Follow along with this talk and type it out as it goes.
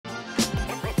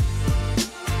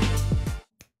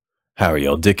How are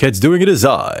y'all dickheads doing? It is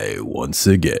I, once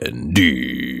again,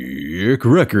 Dick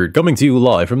Record, coming to you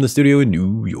live from the studio in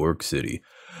New York City.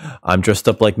 I'm dressed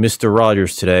up like Mr.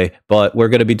 Rogers today, but we're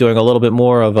going to be doing a little bit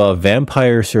more of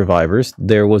Vampire Survivors.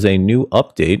 There was a new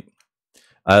update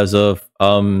as of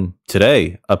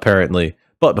today, apparently.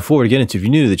 But before we get into it, if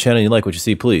you're new to the channel and you like what you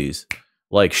see, please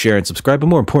like, share, and subscribe. But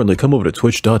more importantly, come over to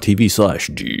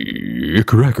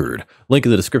twitch.tv/DickRecord. Link in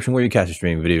the description where you catch a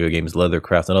stream video games,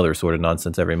 leathercraft, and other assorted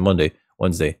nonsense every Monday,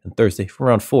 Wednesday, and Thursday from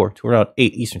around 4 to around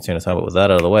 8 Eastern Standard Time. But with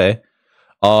that out of the way,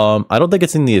 I don't think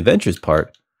it's in the adventures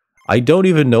part. I don't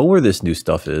even know where this new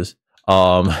stuff is.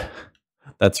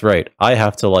 That's right. I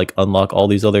have to like unlock all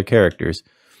these other characters.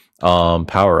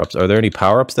 Power-ups. Are there any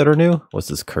power-ups that are new? What's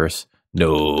this curse?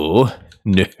 No.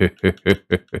 No.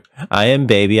 I am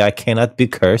baby. I cannot be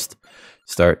cursed.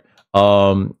 Start.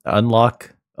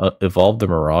 Unlock. Evolve the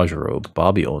Mirage Robe.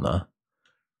 Babi Onna.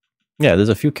 Yeah, there's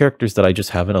a few characters that I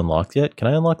just haven't unlocked yet. Can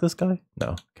I unlock this guy?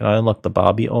 No. Can I unlock the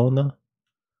Babi Onna?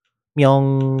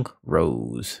 Myong.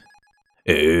 Rose.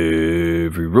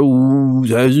 Every rose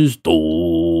has its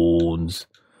thorns.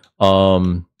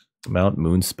 Mount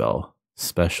Moonspell.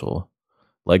 Special.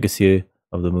 Legacy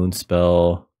of the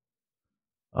Moonspell.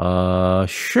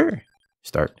 Sure.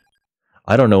 Start.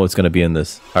 I don't know what's gonna be in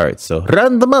this. Alright, so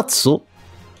Randamatsu.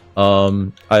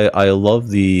 I love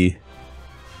the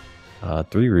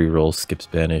 3 rerolls, skip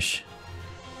Spanish.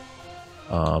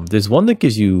 There's one that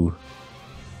gives you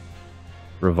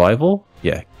revival?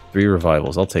 Yeah, 3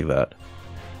 revivals. I'll take that.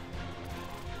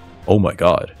 Oh my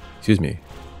god. Excuse me.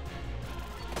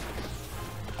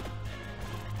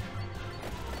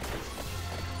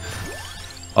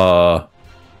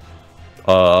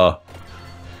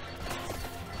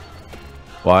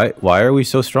 Why are we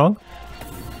so strong?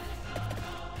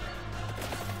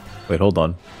 Wait, hold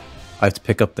on. I have to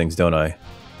pick up things, don't I?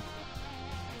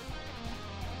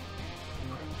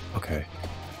 Okay.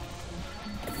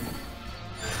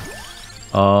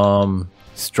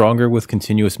 Stronger with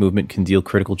continuous movement can deal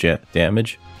critical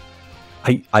damage.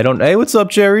 I don't... Hey, what's up,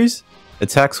 Cherries?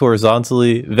 Attacks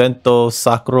horizontally, Vento,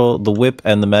 Sacro, the whip,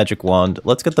 and the magic wand.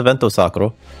 Let's get the Vento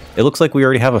Sacro. It looks like we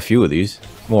already have a few of these,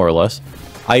 more or less.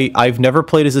 I've never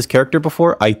played as this character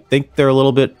before. I think they're a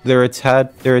little bit... They're a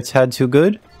tad too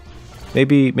good.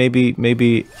 Maybe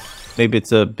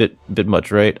it's a bit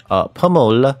much, right?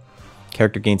 Pummel.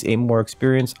 Character gains 8 more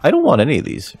experience. I don't want any of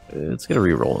these. Let's get a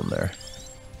reroll in there.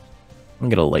 I'm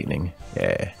gonna get a lightning.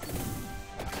 Yeah.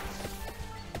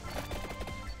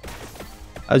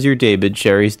 How's your day, Bid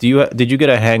Cherries? Did you get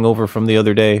a hangover from the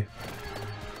other day?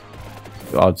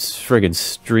 I was friggin'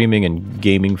 streaming and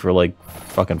gaming for like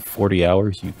fucking 40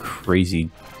 hours. You crazy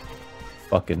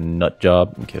fucking nut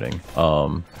job. I'm kidding.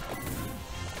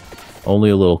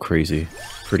 Only a little crazy.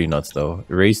 Pretty nuts though.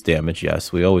 Raised damage,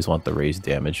 yes. We always want the raised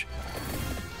damage.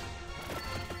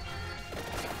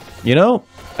 You know,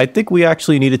 I think we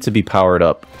actually need it to be powered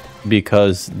up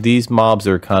because these mobs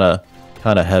are kind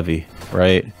of heavy,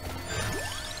 right?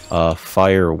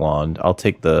 Fire wand. I'll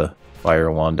take the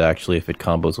fire wand actually if it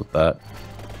combos with that.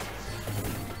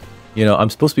 You know,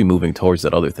 I'm supposed to be moving towards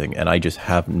that other thing and I just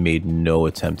haven't made no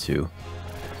attempt to.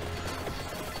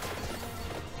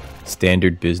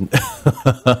 Standard business.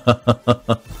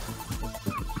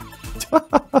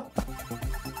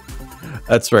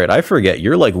 That's right. I forget.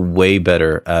 You're like way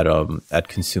better at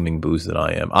consuming booze than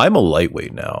I am. I'm a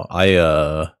lightweight now.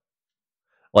 I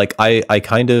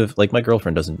kind of like my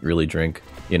girlfriend doesn't really drink,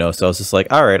 you know, so I was just like,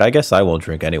 all right, I guess I won't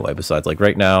drink anyway. Besides, like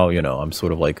right now, you know, I'm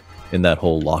sort of like in that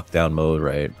whole lockdown mode,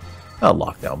 right? Not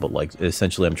lockdown, but like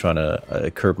essentially I'm trying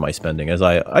to curb my spending as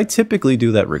I typically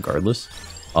do that regardless.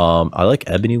 I like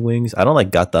ebony wings. I don't like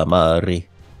gatamari.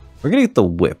 We're gonna get the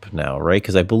whip now, right?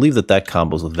 Because I believe that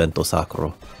combos with Vento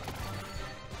Sacro.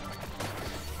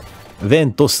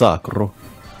 Vento Sacro.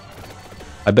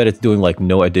 I bet it's doing like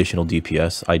no additional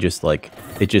DPS. I just like,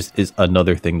 it just is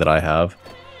another thing that I have.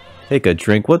 Take a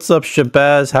drink. What's up,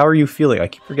 Shabazz? How are you feeling? I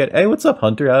keep forgetting. Hey, what's up,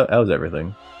 Hunter? How's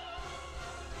everything?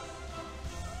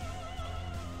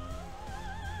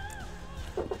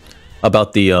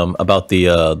 About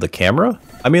the camera?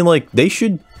 I mean, like, they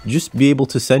should just be able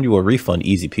to send you a refund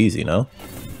easy peasy, no?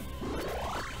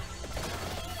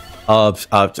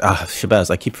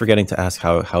 Shabazz, I keep forgetting to ask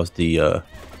how's the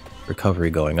recovery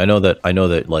going. I know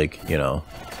that like, you know,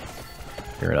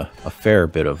 you're in a fair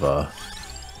bit of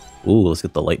ooh, let's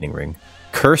get the lightning ring.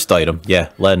 Cursed item. Yeah,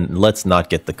 let's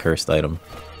not get the cursed item.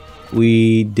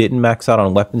 We didn't max out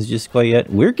on weapons just quite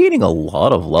yet. We're gaining a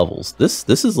lot of levels. This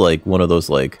is like one of those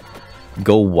like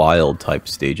go wild type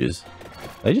stages.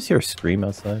 Did I just hear a scream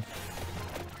outside?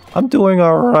 I'm doing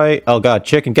all right. Oh god,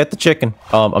 chicken, get the chicken.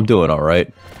 I'm doing all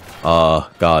right.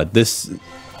 God, this...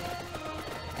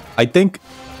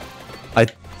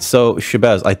 So,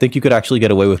 Shabazz, I think you could actually get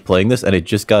away with playing this, and it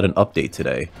just got an update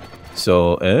today.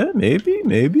 So, maybe,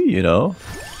 you know.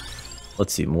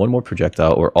 Let's see, one more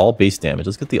projectile, or all base damage.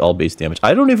 Let's get the all base damage.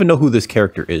 I don't even know who this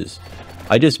character is.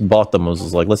 I just bought them and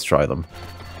was like, let's try them.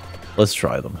 Let's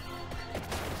try them.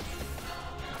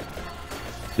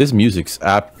 This music's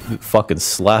fucking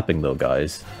slapping, though,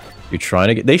 guys. You're trying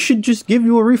to get... They should just give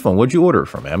you a refund. What'd you order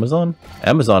from Amazon?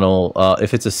 Amazon will...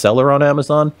 if it's a seller on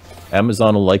Amazon,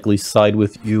 Amazon will likely side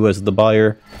with you as the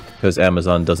buyer, because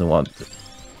Amazon doesn't want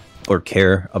or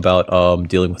care about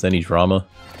dealing with any drama.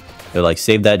 They're like,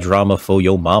 save that drama for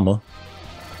your mama.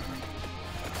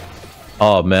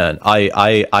 Oh man,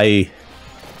 the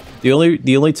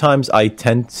only times I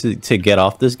tend to get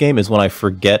off this game is when I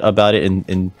forget about it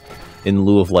in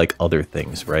lieu of like other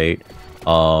things, right?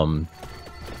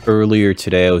 Earlier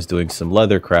today I was doing some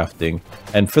leather crafting,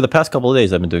 and for the past couple of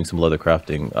days I've been doing some leather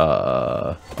crafting.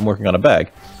 I'm working on a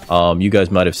bag. You guys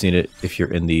might have seen it if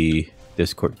you're in the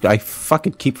Discord. I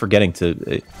fucking keep forgetting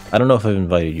to... I don't know if I've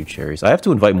invited you, Cherries. I have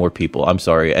to invite more people. I'm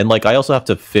sorry. And like, I also have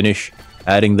to finish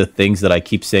adding the things that I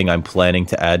keep saying I'm planning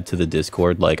to add to the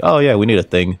Discord. Like, oh yeah, we need a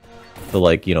thing to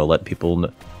like, you know, let people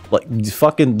know. Like,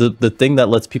 fucking the thing that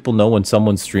lets people know when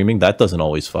someone's streaming, that doesn't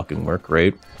always fucking work,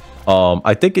 right?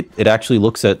 I think it actually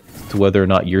looks at to whether or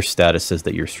not your status says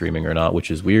that you're streaming or not,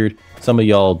 which is weird. Some of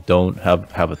y'all don't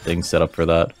have a thing set up for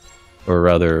that, or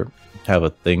rather have a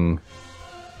thing.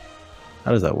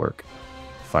 How does that work?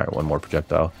 Fire one more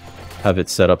projectile. Have it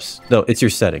set up. No, it's your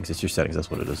settings. It's your settings.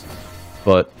 That's what it is.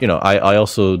 But you know, I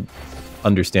also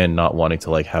understand not wanting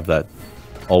to like have that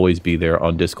always be there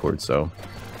on Discord. So,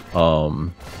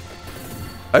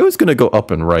 I was gonna go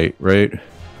up and right.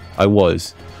 I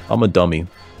was. I'm a dummy.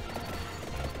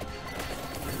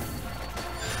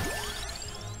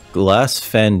 Glass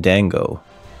Fandango.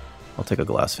 I'll take a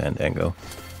Glass Fandango.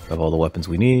 Have all the weapons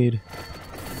we need.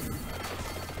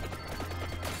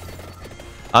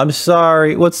 I'm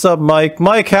sorry. What's up, Mike?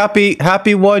 Mike, happy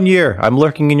 1 year. I'm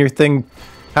lurking in your thing.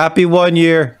 Happy 1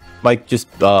 year. Mike just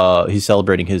he's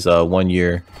celebrating his 1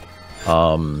 year.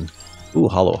 Ooh,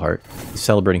 Hollow Heart. He's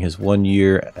celebrating his 1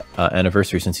 year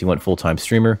anniversary since he went full-time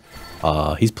streamer.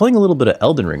 He's playing a little bit of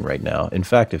Elden Ring right now. In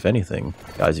fact, if anything,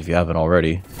 guys, if you haven't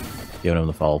already, give him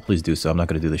the follow, please do so. I'm not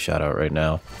going to do the shout out right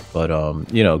now, but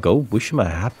you know, go wish him a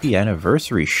happy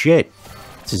anniversary. Shit,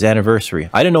 it's his anniversary.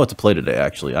 I didn't know what to play today,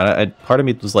 actually. Part of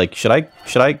me was like, should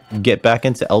I get back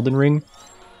into Elden Ring?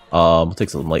 We'll take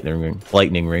some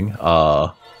lightning ring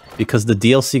because the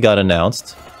DLC got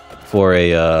announced for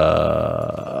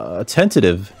a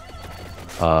tentative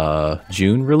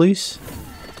June release.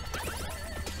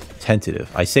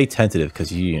 Tentative. I say tentative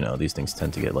because you know these things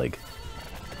tend to get like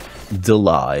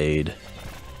delayed.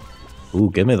 Ooh,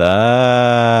 give me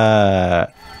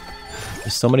that.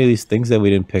 There's so many of these things that we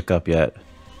didn't pick up yet.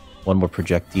 One more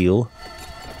projectile.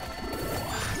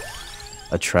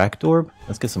 A tract orb?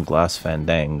 Let's get some Glass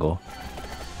Fandango.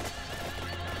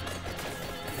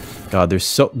 God, there's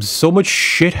so much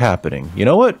shit happening. You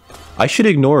know what? I should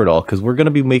ignore it all because we're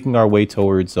gonna be making our way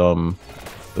towards those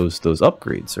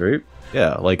upgrades, right?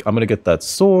 Yeah, like I'm gonna get that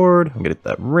sword, I'm gonna get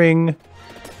that ring.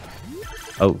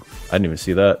 Oh, I didn't even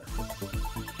see that.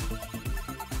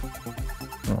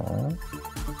 Aww.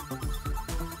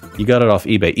 You got it off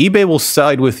eBay. eBay will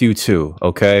side with you too,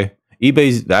 okay?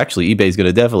 eBay's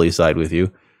gonna definitely side with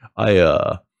you.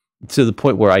 To the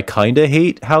point where I kind of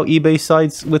hate how eBay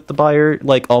sides with the buyer,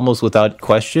 like almost without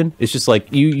question. It's just like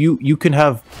you can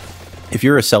have, if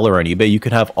you're a seller on eBay, you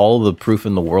can have all the proof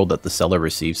in the world that the seller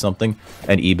received something,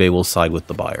 and eBay will side with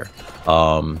the buyer.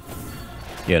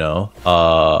 You know,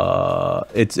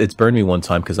 it's burned me one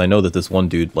time because I know that this one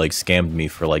dude like scammed me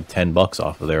for like $10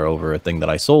 off of there over a thing that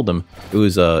I sold him. It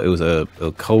was a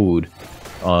code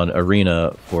on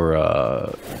Arena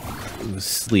for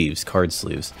sleeves, card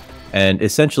sleeves. And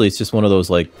essentially, it's just one of those,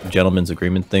 like, gentleman's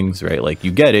agreement things, right? Like,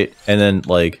 you get it, and then,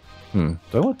 like, do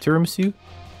I want tiramisu?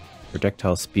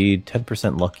 Projectile speed,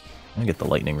 10% lucky. I'm gonna get the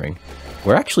lightning ring.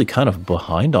 We're actually kind of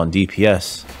behind on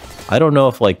DPS. I don't know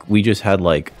if, like, we just had,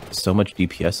 like, so much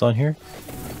DPS on here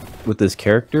with this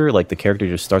character. Like, the character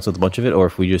just starts with a bunch of it, or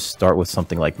if we just start with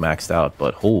something, like, maxed out.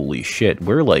 But holy shit,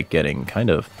 we're, like, getting kind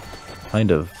of... I'll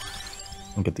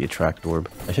get the attract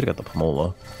orb. I should have got the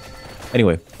Pomola.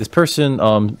 Anyway, this person,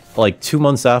 like 2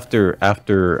 months after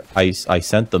I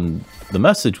sent them the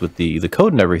message with the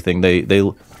code and everything, they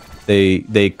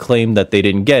claimed that they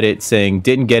didn't get it, saying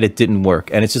didn't get it, didn't work.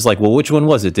 And it's just like, well, which one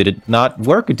was it? Did it not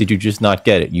work, or did you just not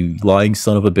get it? You lying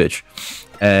son of a bitch.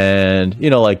 And you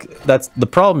know, like that's the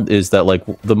problem, is that like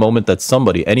the moment that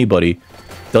anybody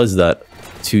does that,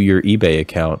 to your eBay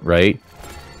account, right?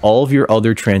 All of your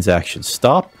other transactions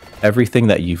stop. Everything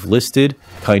that you've listed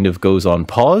kind of goes on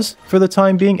pause for the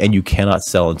time being, and you cannot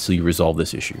sell until you resolve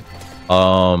this issue.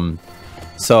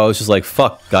 So I was just like,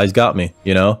 fuck, guys got me,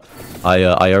 you know?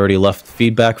 I already left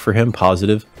feedback for him,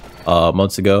 positive,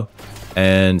 months ago.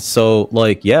 And so,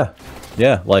 like, yeah,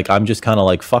 like, I'm just kind of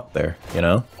like, fuck there, you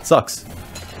know? It sucks.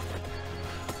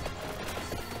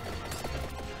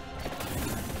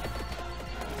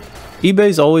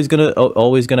 eBay's always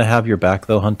gonna have your back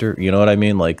though, Hunter. You know what I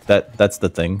mean? Like that's the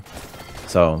thing.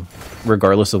 So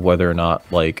regardless of whether or not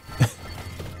like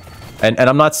and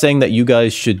I'm not saying that you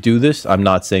guys should do this. I'm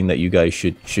not saying that you guys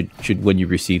should when you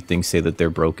receive things say that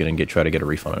they're broken and try to get a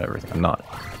refund on everything.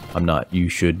 I'm not. You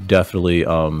should definitely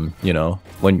you know,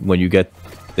 when you get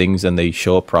things and they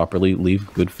show up properly,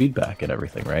 leave good feedback and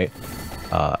everything, right?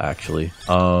 Actually.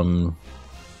 Want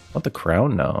the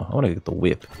crown? No. I want to get the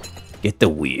whip. Get the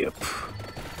whip.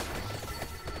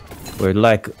 We're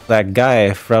like that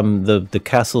guy from the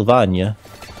Castlevania,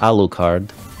 Alucard.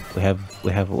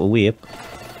 We have a whip.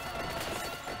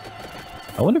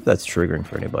 I wonder if that's triggering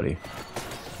for anybody.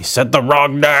 You said the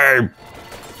wrong name.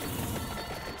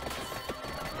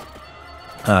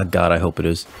 Ah, God, I hope it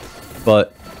is.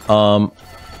 But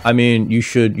I mean, you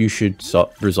should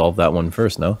resolve that one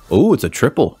first. No. Oh, it's a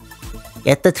triple.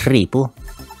 Get the triple.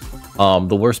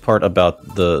 The worst part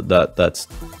about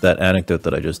that anecdote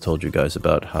that I just told you guys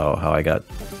about how I got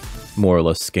more or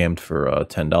less scammed for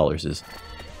 $10 is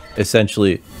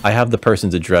essentially I have the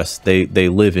person's address. They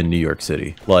live in New York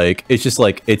City. Like it's just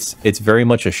like it's very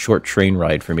much a short train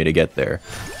ride for me to get there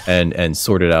and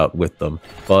sort it out with them.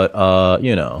 But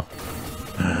you know,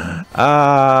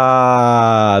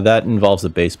 that involves a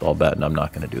baseball bat, and I'm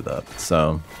not going to do that.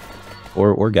 So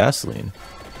or gasoline.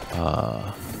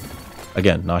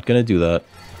 Again, not gonna do that.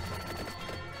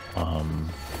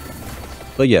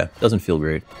 But yeah, doesn't feel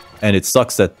great. And it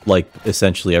sucks that, like,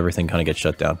 essentially everything kind of gets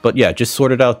shut down. But yeah, just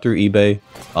sort it out through eBay.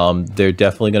 They're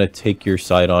definitely gonna take your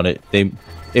side on it.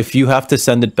 If you have to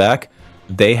send it back,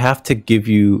 they have to give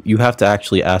you have to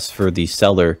actually ask for the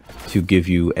seller to give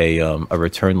you a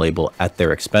return label at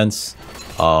their expense.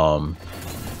 Yeah,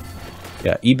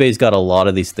 eBay's got a lot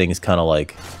of these things kind of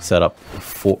like set up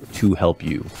to help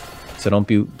you. So don't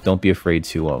be afraid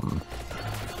to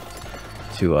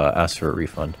ask for a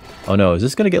refund. Oh no, is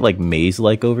this gonna get like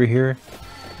maze-like over here?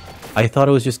 I thought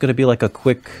it was just gonna be like a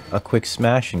quick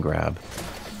smash and grab.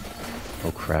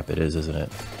 Oh crap, it is, isn't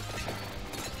it?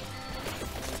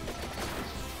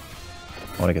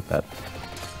 I want to get that.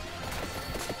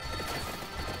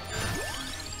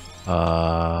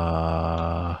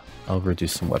 I'll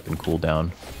reduce some weapon cooldown.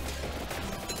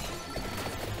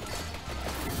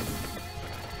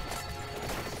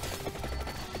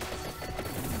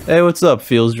 Hey, what's up,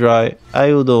 Feels Dry? How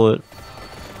you doing?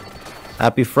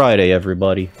 Happy Friday,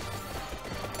 everybody.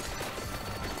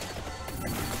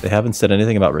 They haven't said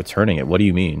anything about returning it. What do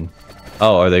you mean?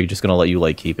 Oh, are they just gonna let you,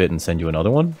 like, keep it and send you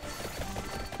another one?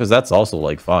 Because that's also,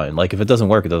 like, fine. Like, if it doesn't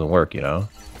work, it doesn't work, you know?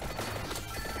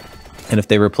 And if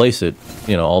they replace it,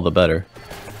 you know, all the better.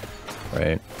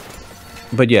 Right?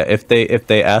 But yeah, if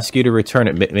they ask you to return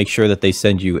it, make sure that they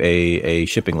send you a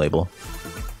shipping label.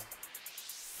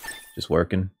 Just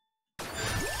working.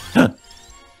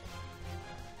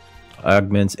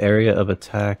 Augments area of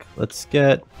attack. Let's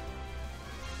get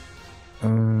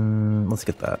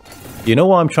that. You know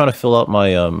why I'm trying to fill out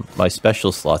my my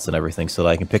special slots and everything so that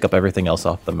I can pick up everything else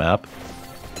off the map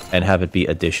and have it be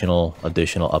additional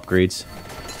upgrades.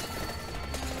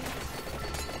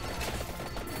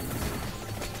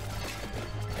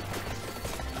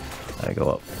 I go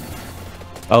up.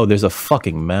 Oh, there's a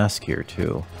fucking mask here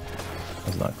too.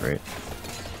 That's not great.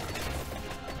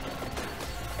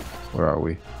 Where are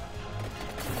we?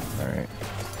 Alright.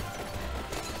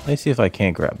 Let me see if I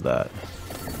can't grab that.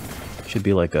 Should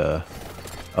be like a...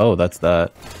 Oh, that's that.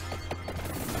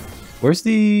 Where's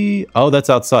the... Oh, that's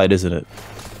outside, isn't it?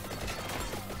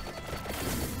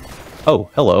 Oh,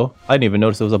 hello. I didn't even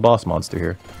notice there was a boss monster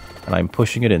here. And I'm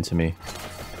pushing it into me.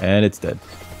 And it's dead.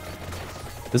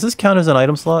 Does this count as an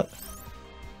item slot?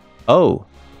 Oh.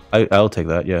 I'll take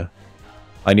that, yeah.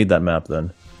 I need that map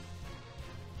then.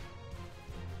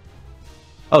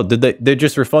 Oh, they're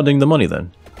just refunding the money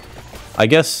then. I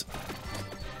guess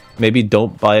maybe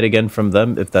don't buy it again from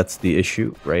them if that's the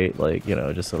issue, right? Like, you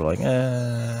know, just sort of like,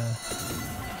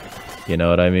 you know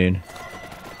what I mean?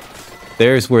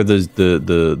 There's where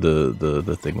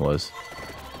the thing was.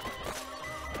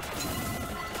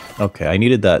 Okay, I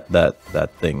needed that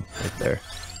thing right there.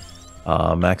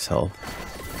 Max health.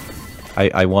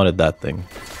 I wanted that thing.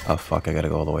 Oh fuck, I gotta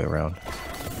go all the way around.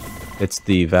 It's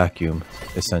the vacuum,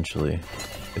 essentially.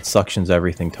 It suctions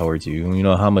everything towards you. You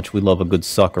know how much we love a good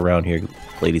suck around here,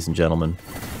 ladies and gentlemen.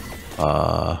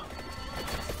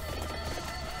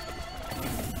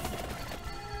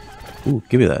 Ooh,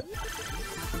 give me that.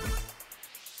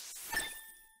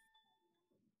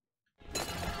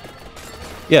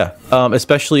 Yeah,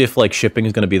 especially if, like, shipping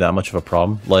is going to be that much of a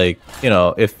problem. Like, you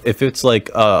know, if it's, like,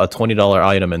 a $20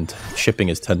 item and shipping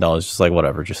is $10, just like,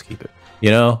 whatever, just keep it.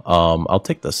 You know? I'll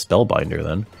take the Spellbinder,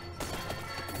 then.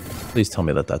 Please tell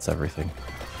me that that's everything.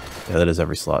 Yeah, that is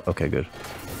every slot. Okay, good.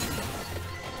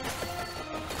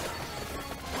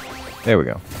 There we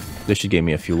go. This should give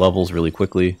me a few levels really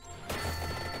quickly.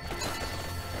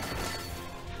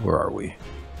 Where are we?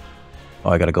 Oh,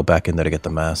 I gotta go back in there to get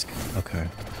the mask. Okay,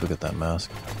 let's get that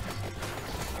mask.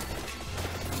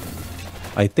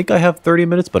 I think I have 30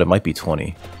 minutes, but it might be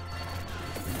 20.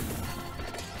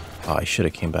 Oh, I should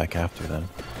have came back after then.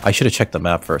 I should have checked the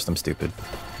map first. I'm stupid.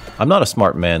 I'm not a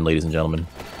smart man, ladies and gentlemen.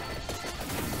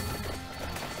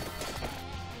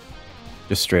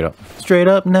 Just straight up. Straight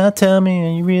up, now tell me,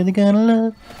 are you really gonna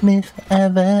love me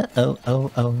forever? Oh,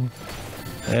 oh, oh.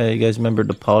 Yeah, you guys remember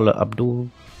the Paula Abdul?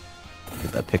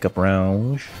 Get that pickup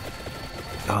round.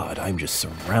 God, I'm just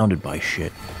surrounded by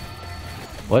shit.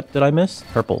 What did I miss?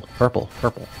 Purple, purple,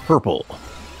 purple, purple.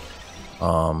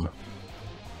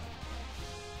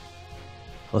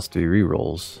 Plus 3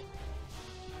 rerolls.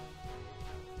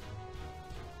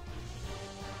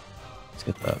 Let's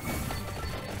get that.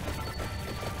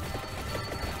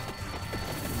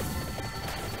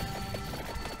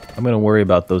 I'm gonna worry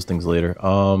about those things later.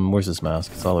 Where's this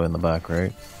mask? It's all the way in the back,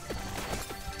 right?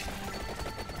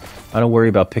 I don't worry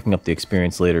about picking up the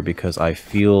experience later because I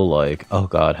feel like... Oh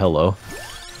god, hello.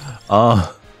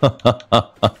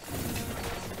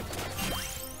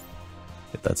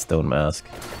 Get that stone mask.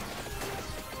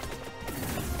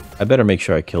 I better make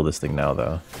sure I kill this thing now,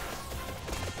 though.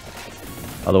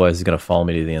 Otherwise, he's gonna follow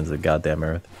me to the ends of the goddamn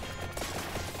earth.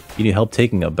 You need help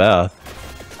taking a bath?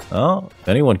 Oh, if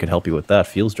anyone can help you with that.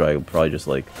 Feels dry will probably just,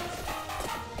 like...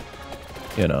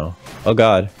 You know. Oh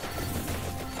god.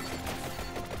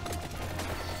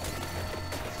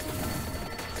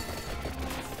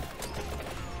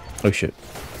 Oh shit.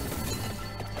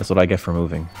 That's what I get for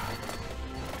moving.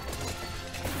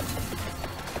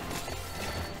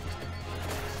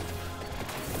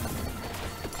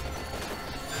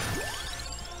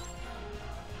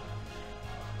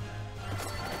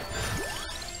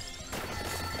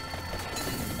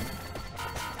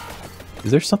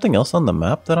 Is there something else on the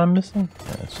map that I'm missing?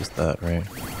 Yeah, it's just that, right?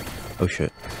 Oh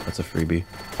shit. That's a freebie.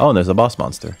 Oh, and there's a boss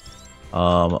monster.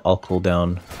 I'll cool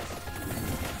down.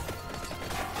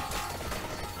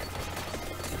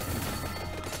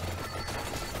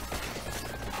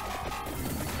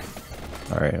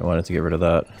 Alright, I wanted to get rid of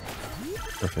that.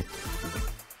 Perfect.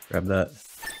 Grab that.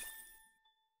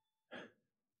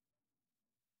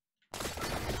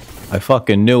 I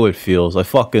fucking knew it, Feels. I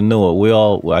fucking knew it.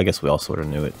 Well, I guess we all sort of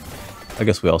knew it.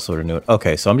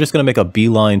 Okay, so I'm just gonna make a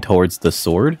beeline towards the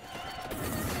sword.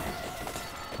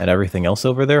 And everything else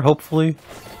over there, hopefully.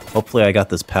 Hopefully I got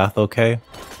this path okay.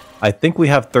 I think we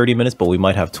have 30 minutes, but we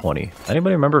might have 20.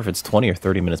 Anybody remember if it's 20 or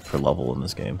 30 minutes per level in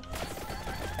this game?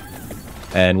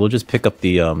 And we'll just pick up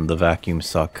the vacuum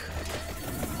suck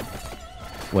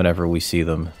whenever we see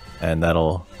them, and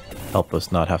that'll help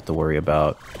us not have to worry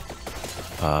about...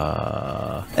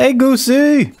 Hey,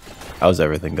 Goosey! How's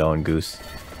everything going, Goose?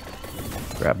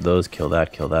 Grab those, kill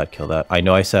that, kill that, kill that. I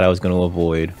know I said I was going to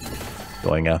avoid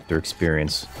going after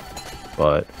experience,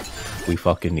 but we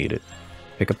fucking need it.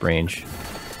 Pickup range.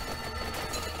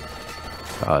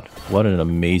 God, what an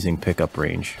amazing pickup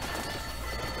range.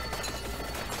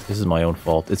 This is my own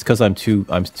fault. It's because I'm too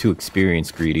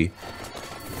experience greedy.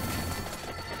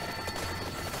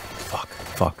 Fuck,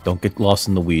 fuck. Don't get lost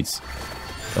in the weeds.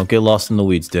 Don't get lost in the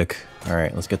weeds, Dick.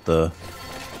 Alright, let's get the...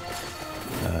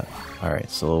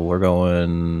 Alright, so we're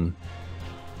going...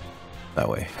 that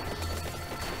way.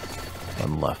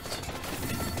 On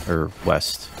left. Or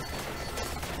west.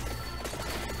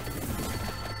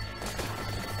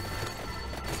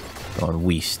 Going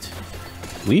west.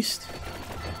 West?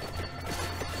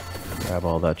 Grab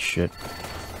all that shit.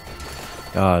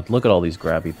 God, look at all these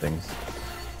grabby things.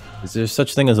 Is there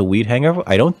such thing as a weed hangover?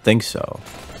 I don't think so.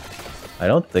 I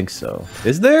don't think so.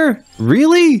 Is there?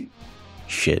 Really?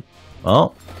 Shit.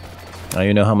 Well, now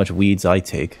you know how much weeds I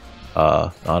take.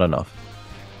 Not enough.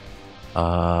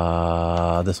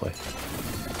 This way.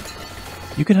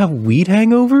 You can have weed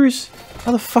hangovers?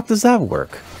 How the fuck does that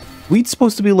work? Weed's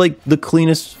supposed to be like the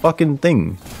cleanest fucking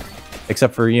thing.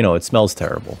 Except for, you know, it smells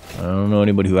terrible. I don't know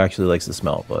anybody who actually likes the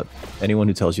smell, but anyone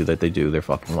who tells you that they do, they're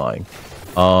fucking lying.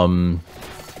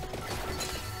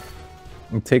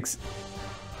 It takes...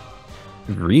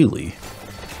 Really?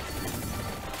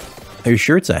 Are you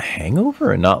sure it's a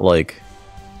hangover and not like...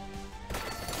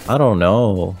 I don't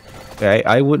know.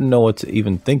 I wouldn't know what to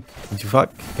even think.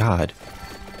 Fuck. God.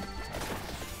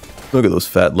 Look at those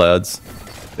fat lads.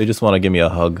 They just want to give me a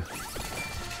hug.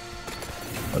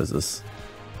 What is this?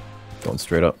 Going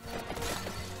straight up.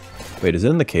 Wait, is it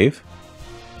in the cave?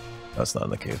 No, it's not in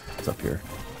the cave. It's up here.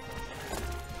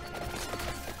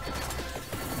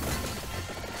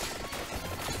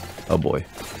 Oh boy.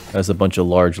 There's a bunch of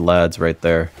large lads right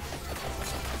there.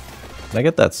 Can I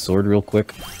get that sword real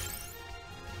quick?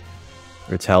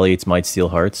 Retaliates might steal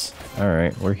hearts.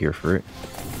 Alright, we're here for it.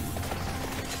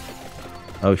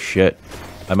 Oh shit.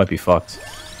 I might be fucked.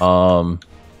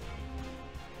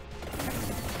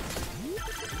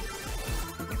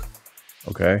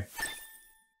 Okay.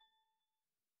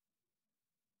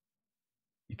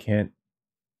 You can't...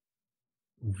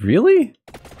 Really?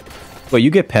 Wait, you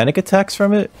get panic attacks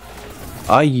from it?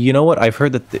 You know what? I've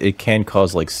heard that it can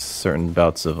cause like certain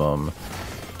bouts of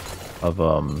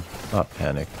not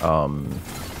panic,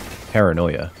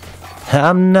 paranoia.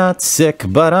 I'm not sick,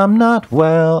 but I'm not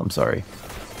well. I'm sorry.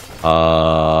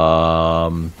 I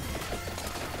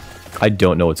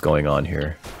don't know what's going on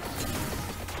here.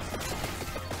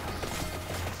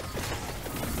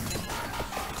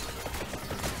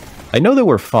 I know that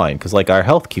we're fine, because like our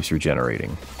health keeps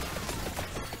regenerating.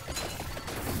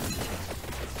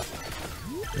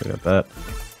 We got that.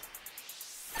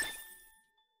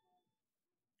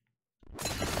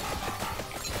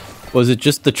 Was it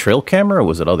just the trail camera, or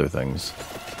was it other things?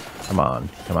 Come on,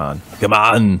 come on, come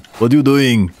on! What are you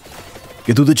doing?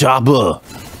 Get to the chopper! Oh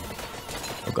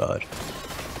god.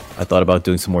 I thought about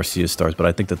doing some more Sea of Stars, but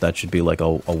I think that should be like a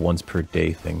once per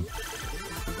day thing.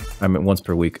 I mean, once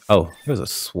per week. Oh, here's a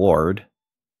sword.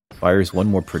 Fires one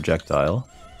more projectile.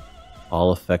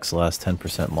 All effects last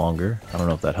 10% longer. I don't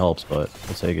know if that helps, but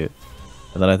we'll take it.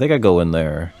 And then I think I go in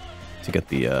there to get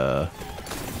the,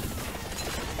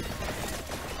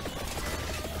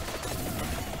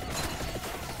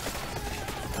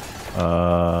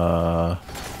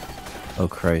 oh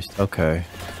Christ, okay.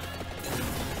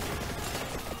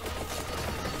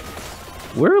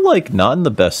 We're, like, not in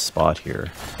the best spot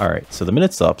here. Alright, so the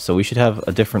minute's up, so we should have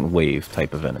a different wave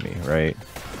type of enemy, right?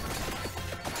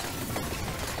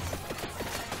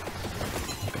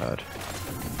 Oh, God.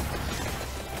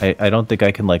 I don't think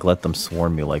I can, like, let them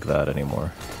swarm me like that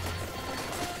anymore.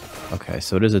 Okay,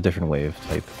 so it is a different wave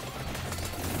type.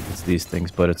 It's these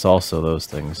things, but it's also those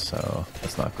things, so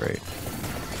that's not great.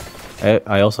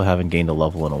 I also haven't gained a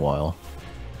level in a while.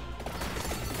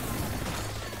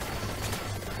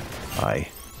 Hi.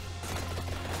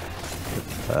 Get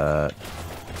that.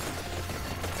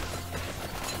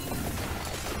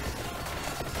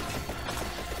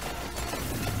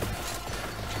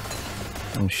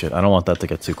 Oh shit, I don't want that to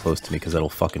get too close to me because that'll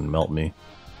fucking melt me.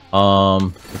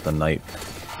 Get the knight.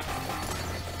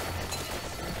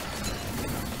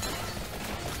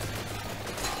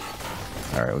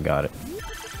 Alright, we got it.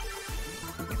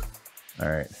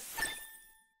 Alright.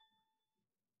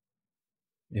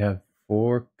 You have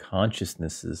 4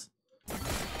 consciousnesses.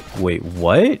 Wait,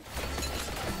 what?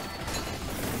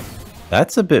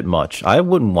 That's a bit much. I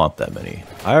wouldn't want that many.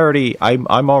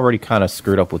 I'm already kind of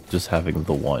screwed up with just having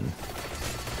the one.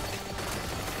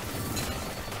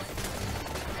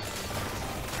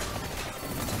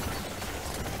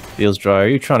 Feels dry. Are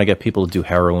you trying to get people to do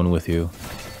heroin with you?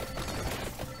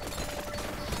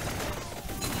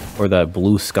 Or that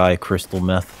blue sky crystal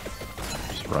meth?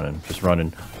 Just running, just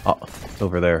running. Oh, it's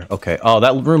over there. Okay. Oh,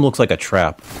 that room looks like a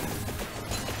trap.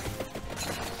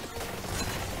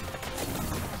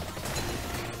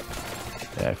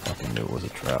 Yeah, I fucking knew it was a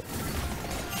trap.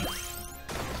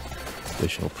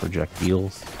 Additional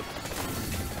projectiles.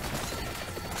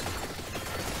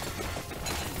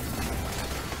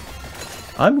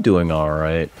 I'm doing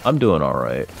alright. I'm doing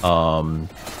alright.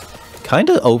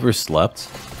 Kinda overslept.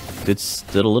 Did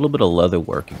a little bit of leather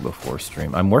working before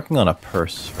stream. I'm working on a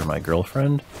purse for my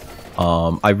girlfriend.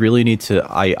 I really need to.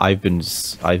 I've been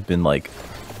like,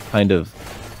 kind of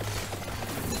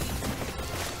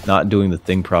not doing the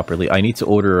thing properly. I need to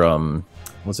order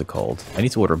what's it called? I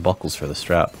need to order buckles for the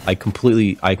strap. I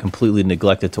completely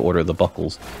neglected to order the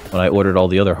buckles when I ordered all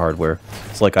the other hardware.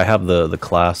 It's like I have the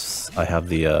clasps. I have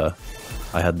the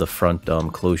I had the front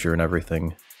closure and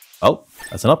everything. Oh,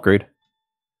 that's an upgrade.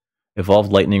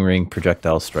 Evolved lightning ring,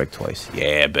 projectile strike twice.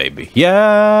 Yeah, baby.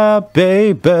 Yeah,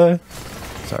 baby.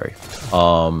 Sorry.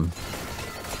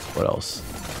 What else?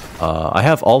 I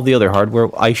have all the other hardware.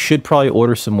 I should probably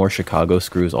order some more Chicago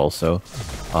screws also.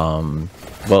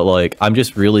 But like, I'm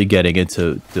just really getting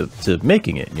into to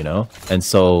making it, you know? And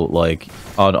so like,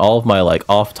 on all of my like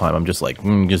off time, I'm just like,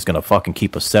 just gonna fucking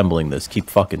keep assembling this, keep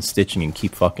fucking stitching and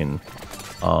keep fucking,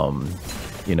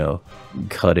 you know,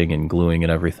 cutting and gluing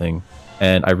and everything.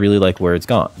 And I really like where it's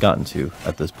gotten to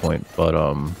at this point. But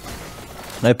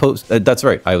I post, that's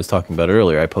right, I was talking about it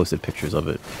earlier. I posted pictures of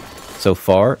it so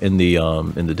far in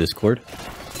the Discord.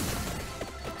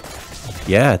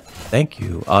 Yeah, thank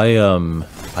you.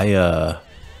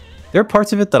 There are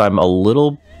parts of it that I'm a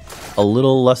little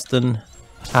less than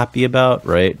happy about,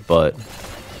 right? But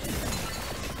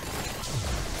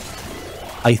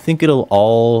I think it'll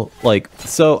all, like,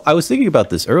 so I was thinking about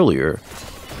this earlier.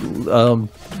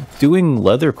 Doing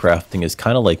leather crafting is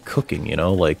kind of like cooking, you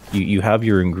know? Like, you have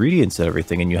your ingredients and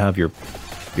everything, and you have your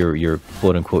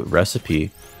quote-unquote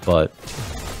recipe, but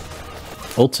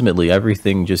ultimately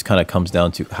everything just kind of comes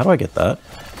down to, how do I get that?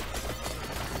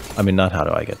 I mean, not how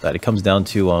do I get that. It comes down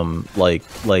to, like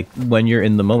when you're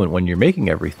in the moment, when you're making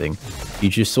everything, you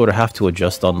just sort of have to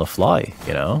adjust on the fly,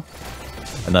 you know?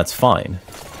 And that's fine.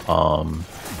 I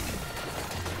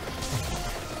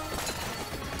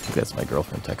think that's my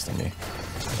girlfriend texting me.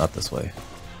 Not this way.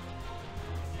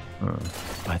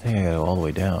 I think I gotta go all the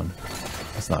way down.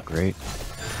 That's not great.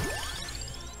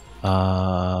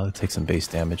 Take some base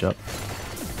damage up.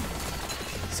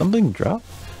 Something dropped?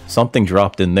 Something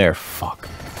dropped in there. Fuck.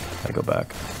 I go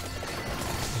back.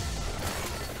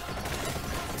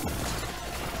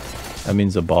 That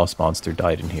means a boss monster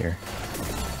died in here.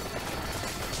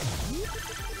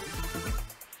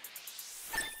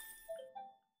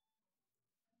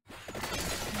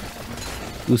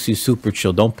 Goosey's super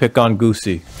chill. Don't pick on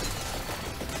Goosey.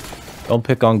 Don't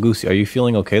pick on Goosey. Are you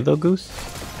feeling okay though, Goose?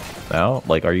 Now?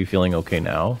 Like, are you feeling okay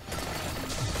now?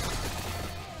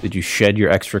 Did you shed your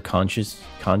extra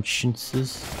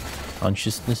consciousnesses? You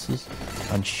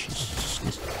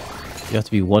have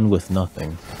to be one with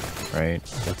nothing, right?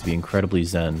 You have to be incredibly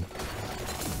zen.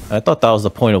 I thought that was the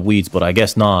point of weeds, but I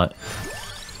guess not.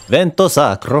 Vento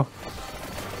sacro.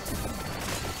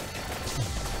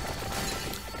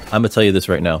 I'm gonna tell you this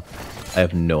right now. I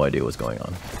have no idea what's going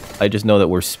on. I just know that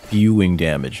we're spewing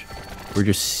damage. We're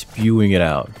just spewing it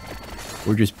out.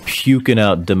 We're just puking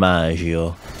out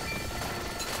DiMaggio.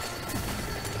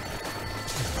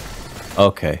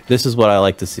 Okay, this is what I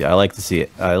like to see. I like to see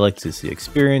it. I like to see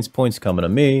experience points coming to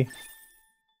me.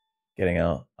 Getting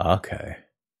out. Okay.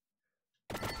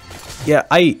 Yeah,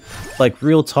 like,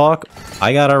 real talk,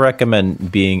 I gotta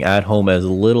recommend being at home as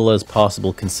little as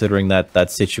possible, considering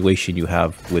that situation you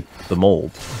have with the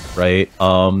mold, right?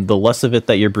 The less of it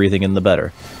that you're breathing in, the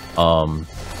better.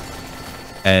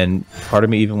 And part of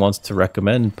me even wants to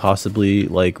recommend possibly,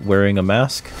 like, wearing a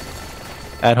mask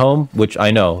at home, which I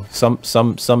know some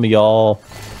of y'all,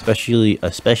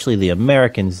 especially the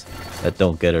Americans that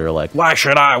don't get it, are like, why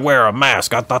should I wear a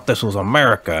mask? I thought this was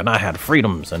America and I had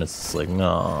freedoms. And it's like,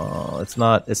 no, it's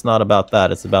not about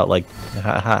that. It's about, like,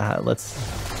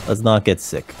 let's not get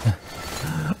sick.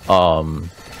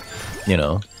 You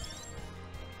know,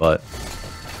 but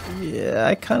yeah,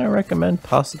 I kind of recommend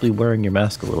possibly wearing your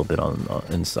mask a little bit on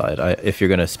inside, if you're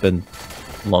gonna spend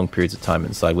long periods of time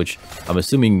inside, which I'm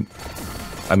assuming,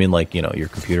 I mean, like, you know, your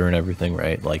computer and everything,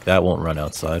 right? Like, that won't run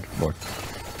outside more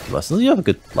less unless you have a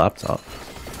good laptop.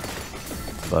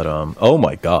 But oh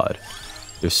my god,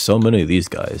 there's so many of these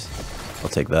guys. I'll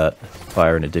take that.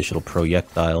 Fire an additional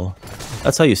projectile.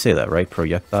 That's how you say that, right?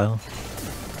 Projectile.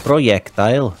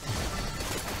 Projectile.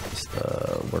 Just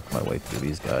work my way through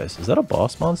these guys. Is that a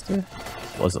boss monster?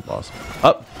 Was a boss.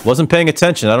 Oh, wasn't paying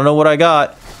attention. I don't know what I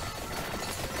got,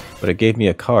 but it gave me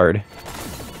a card.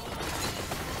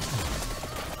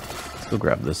 Let's go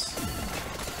grab this.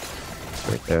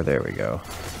 Right there. There we go.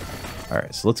 All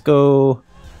right, so let's go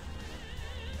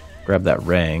grab that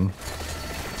rang.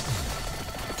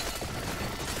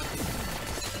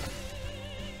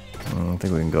 I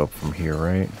think we can go up from here,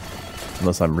 right?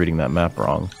 Unless I'm reading that map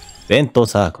wrong. Vento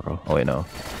sacro. Oh wait, no.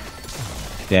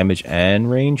 Damage and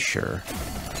range, sure.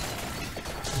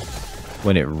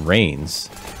 When it rains.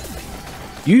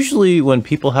 Usually when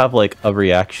people have, like, a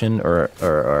reaction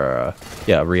yeah,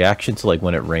 a reaction to, like,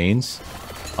 when it rains,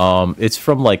 it's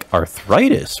from, like,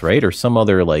 arthritis, right? Or some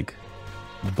other, like,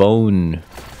 bone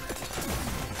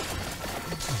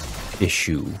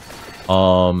issue.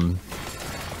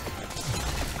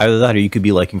 Either that or you could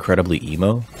be, like, incredibly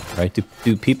emo, right?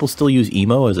 Do people still use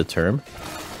emo as a term?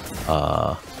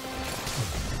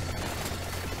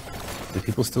 Do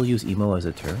people still use emo as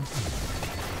a term?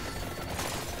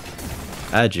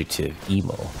 Adjective,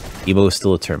 emo. Emo is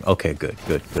still a term. Okay, good.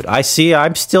 I see,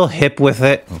 I'm still hip with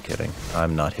it. I'm kidding.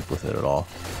 I'm not hip with it at all.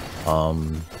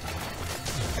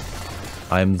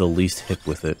 I'm the least hip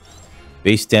with it.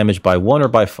 Base damage by 1 or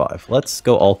by 5. Let's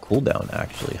go all cooldown,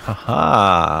 actually.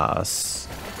 Haha!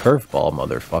 Curveball,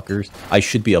 motherfuckers. I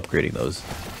should be upgrading those,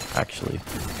 actually.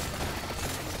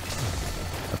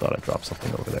 I thought I dropped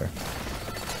something over there.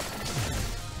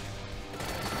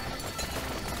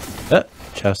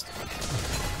 Chest.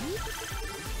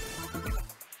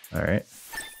 Alright.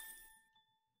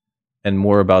 And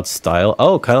more about style.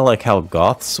 Oh, kind of like how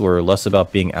goths were less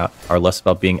about being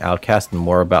outcast and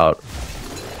more about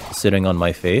sitting on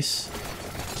my face.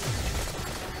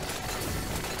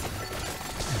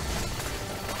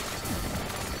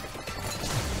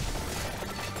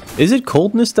 Is it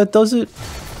coldness that does it?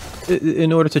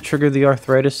 In order to trigger the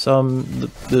arthritis,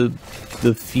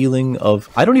 the feeling of,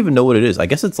 I don't even know what it is. I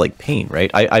guess it's like pain,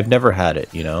 right? I've never had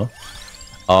it, you know.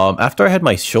 After I had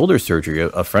my shoulder surgery,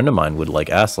 a friend of mine would like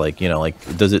ask, like, you know, like,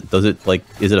 does it like,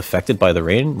 is it affected by the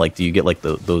rain? Like, do you get like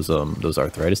those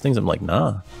arthritis things? I'm like,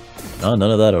 nah, none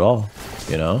of that at all,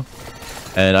 you know.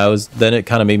 And then it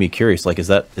kind of made me curious, like, is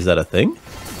that a thing,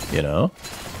 you know?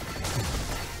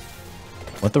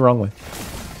 Went the wrong way.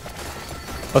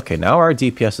 Okay, now our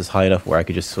DPS is high enough where I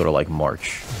could just sort of like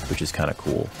march, which is kind of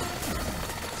cool.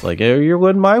 It's like, hey, you're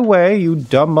in my way, you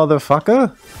dumb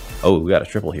motherfucker. Oh, we got a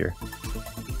triple here.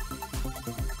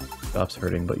 Stops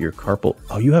hurting, but your carpal...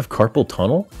 Oh, you have carpal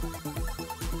tunnel?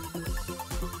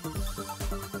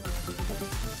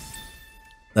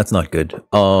 That's not good.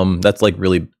 That's like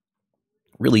really,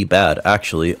 really bad,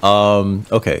 actually.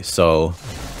 Okay, so...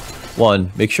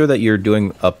 One, make sure that you're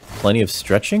doing plenty of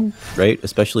stretching, right?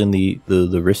 Especially in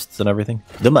the wrists and everything.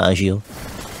 DiMaggio.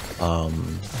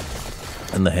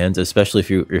 And the hands, especially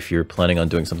if you're planning on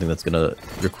doing something that's gonna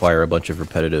require a bunch of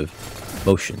repetitive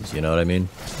motions, you know what I mean?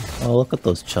 Oh, look at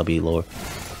those chubby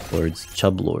lords,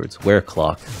 chub lords. Wear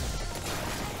clock.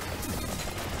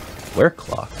 Wear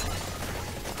clock.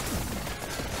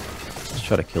 Let's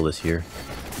try to kill this here.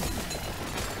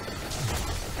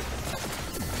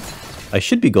 I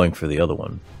should be going for the other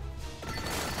one.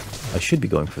 I should be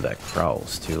going for that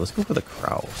Crowls, too. Let's go for the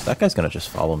Crowls. That guy's gonna just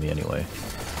follow me anyway.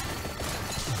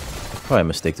 It's probably a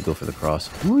mistake to go for the cross.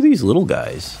 Who are these little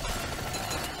guys?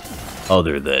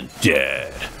 Other than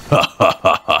dead.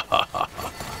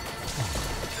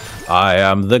 I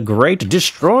am the Great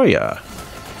Destroyer.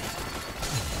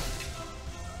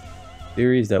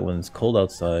 Theory is that when it's cold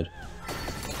outside...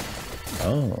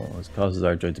 Oh, this causes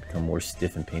our joints to become more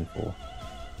stiff and painful.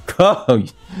 Oh,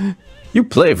 you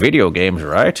play video games,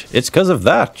 right? It's because of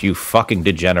that, you fucking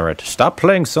degenerate. Stop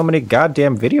playing so many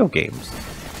goddamn video games.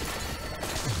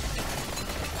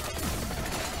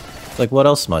 Like, what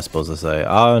else am I supposed to say?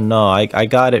 Oh, no, I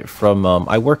got it from,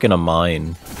 I work in a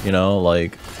mine, you know,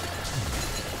 like...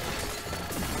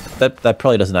 That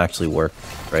probably doesn't actually work,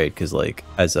 right? Because, like,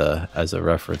 as a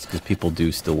reference, because people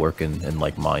do still work in,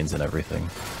 like, mines and everything.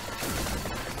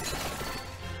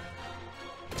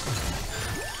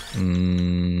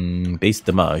 Base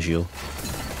DiMaggio.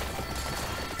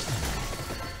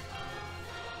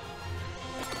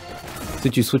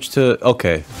 Did you switch to...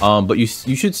 Okay, but you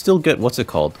should still get... What's it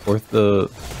called? You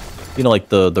know, like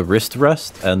the wrist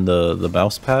rest and the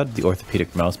mouse pad, the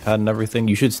orthopedic mouse pad and everything.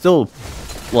 You should still,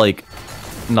 like,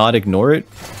 not ignore it.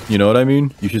 You know what I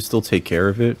mean? You should still take care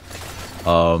of it.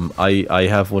 I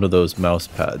have one of those mouse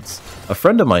pads. A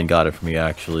friend of mine got it for me,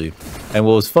 actually. And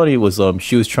what was funny was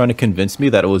she was trying to convince me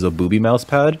that it was a booby mouse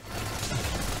pad.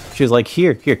 She was like,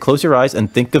 here, close your eyes and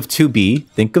think of 2B.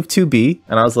 Think of 2B.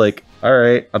 And I was like,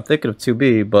 alright, I'm thinking of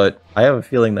 2B, but I have a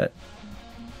feeling that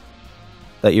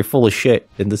you're full of shit.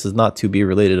 And this is not 2B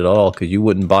related at all, because you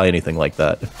wouldn't buy anything like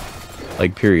that.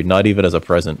 Like, period. Not even as a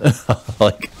present.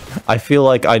 Like, I feel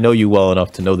like I know you well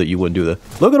enough to know that you wouldn't do that.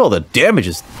 Look at all the damage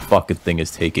this fucking thing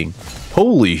is taking.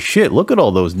 Holy shit, look at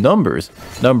all those numbers.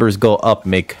 Numbers go up,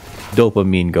 make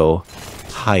dopamine go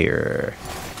higher.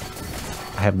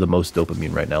 I have the most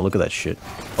dopamine right now. Look at that shit.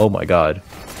 Oh my god.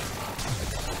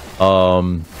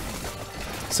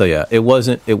 So yeah, it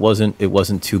wasn't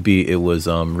 2B, it was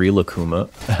Rilakuma.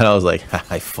 And I was like,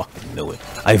 I fucking knew it.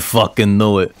 I fucking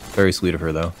knew it. Very sweet of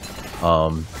her though.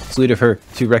 Sweet of her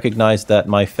to recognize that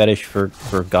my fetish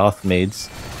for goth maids,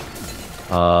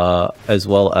 as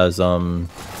well as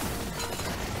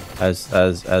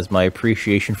my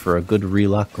appreciation for a good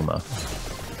Rilakuma.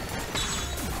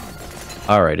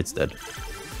 Alright, it's dead.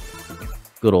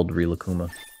 Good old Rilakuma.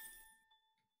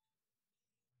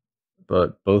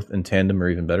 But both in tandem are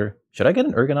even better. Should I get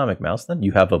an ergonomic mouse then?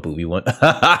 You have a booby one.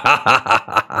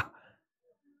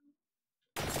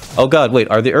 Oh god, wait,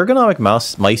 are the ergonomic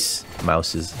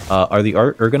mouses, are the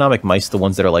ergonomic mice the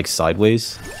ones that are like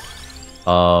sideways?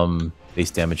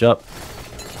 Base damage up.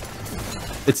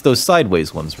 It's those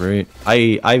sideways ones, right?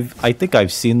 I think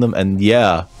I've seen them, and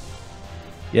yeah,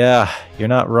 you're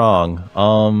not wrong.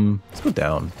 Let's go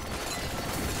down.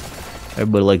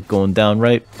 Everybody like going down,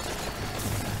 right?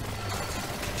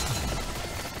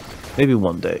 Maybe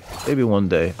one day. Maybe one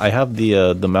day. I have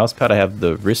the mouse pad. I have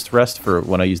the wrist rest for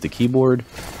when I use the keyboard.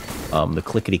 The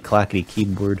clickety-clackety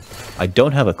keyboard. I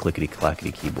don't have a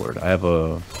clickety-clackety keyboard. I have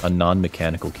a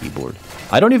non-mechanical keyboard.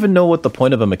 I don't even know what the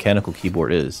point of a mechanical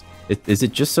keyboard is. Is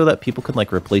it just so that people can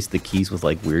like replace the keys with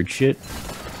like weird shit?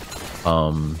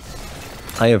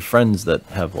 I have friends that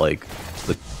have like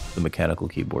the mechanical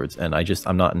keyboards, and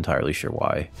I'm not entirely sure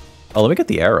why. Oh, let me get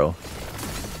the arrow.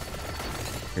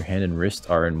 Your hand and wrist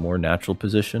are in more natural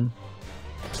position.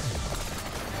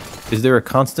 Is there a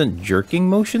constant jerking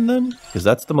motion then? Because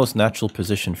that's the most natural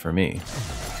position for me.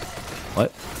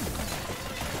 What?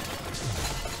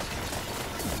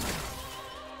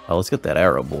 Oh, let's get that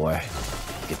arrow, boy.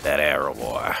 Get that arrow,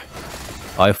 boy.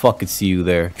 I fucking see you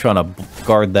there, trying to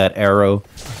guard that arrow.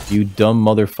 You dumb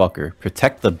motherfucker.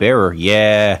 Protect the bearer.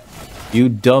 Yeah. You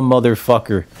dumb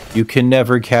motherfucker. You can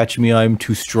never catch me. I'm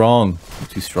too strong. I'm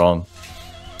too strong.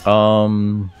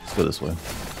 Let's go this way.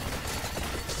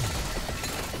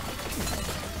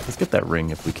 Let's get that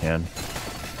ring if we can.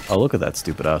 Oh, look at that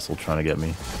stupid asshole trying to get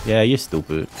me. Yeah, you're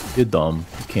stupid. You're dumb.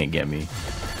 You can't get me.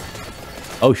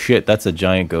 Oh shit, that's a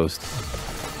giant ghost.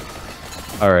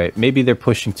 Alright, maybe they're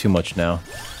pushing too much now.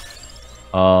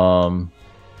 Oh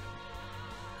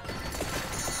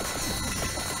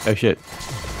shit.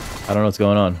 I don't know what's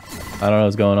going on. I don't know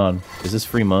what's going on. Is this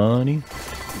free money?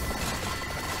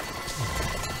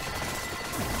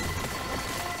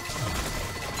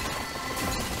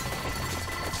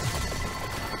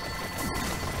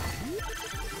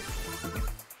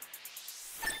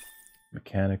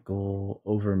 Mechanical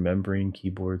over membrane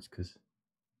keyboards, because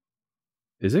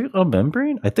is it a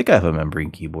membrane? I think I have a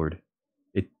membrane keyboard.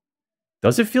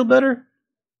 Does it feel better?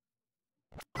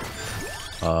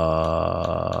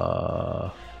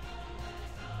 I'll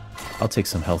take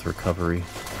some health recovery.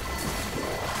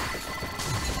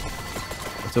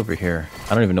 What's over here?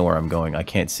 I don't even know where I'm going. I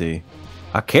can't see.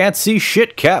 I can't see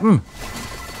shit, Captain.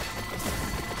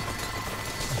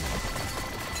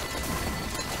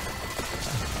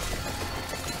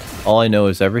 All I know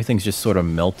is everything's just sort of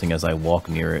melting as I walk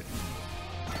near it.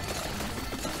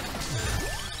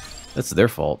 That's their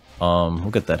fault.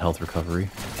 We'll get that health recovery.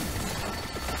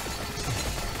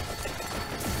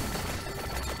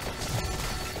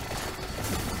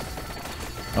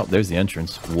 Oh, there's the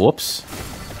entrance. Whoops.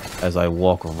 As I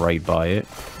walk right by it.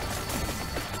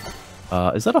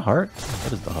 Is that a heart?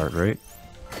 That is the heart, right?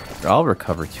 I'll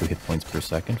recover 2 hit points per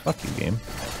second. Fuck you, game.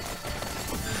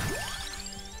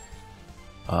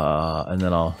 And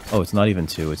then I'll... Oh, it's not even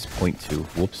 2. It's 0.2.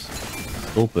 Whoops.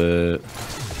 Stupid.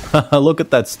 Look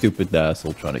at that stupid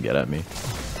asshole trying to get at me.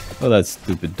 Oh, that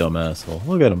stupid dumb asshole.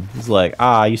 Look at him. He's like,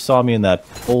 ah, you saw me in that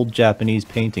old Japanese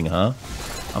painting, huh?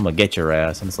 I'm gonna get your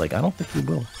ass. And it's like, I don't think you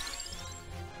will.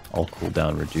 All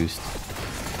cooldown reduced.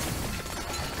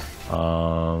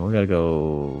 We gotta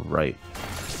go right.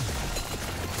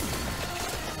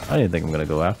 I didn't think I'm gonna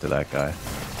go after that guy.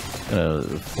 I'm gonna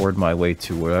ford my way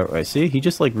to wherever I see. He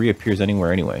just like reappears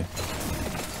anywhere anyway.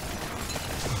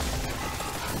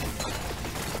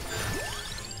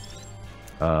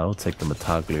 We'll take the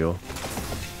Mataglio.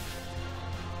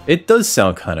 It does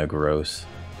sound kind of gross.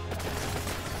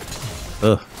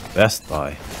 Ugh, Best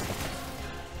Buy.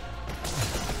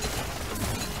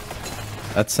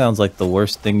 That sounds like the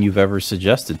worst thing you've ever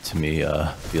suggested to me,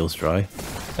 Feels Dry.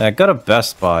 I got a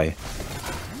Best Buy.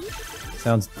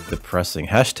 Sounds depressing.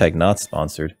 Hashtag not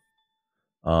sponsored.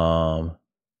 Why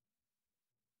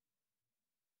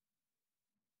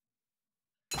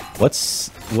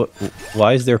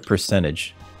is there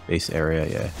percentage? Base area,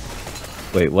 yeah.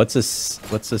 Wait, what's a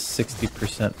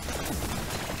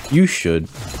 60%? You should.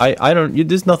 I don't,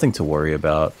 there's nothing to worry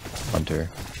about, Hunter.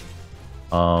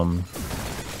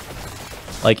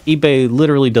 Like, eBay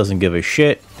literally doesn't give a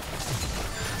shit.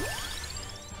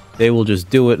 They will just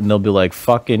do it and they'll be like,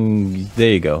 fucking,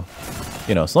 there you go.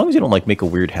 You know, as long as you don't, like, make a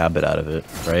weird habit out of it,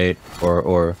 right?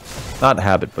 Or not a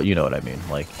habit, but you know what I mean.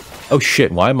 Like, oh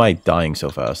shit, why am I dying so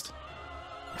fast?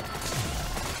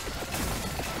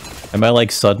 Am I,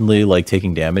 like, suddenly, like,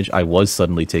 taking damage? I was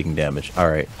suddenly taking damage.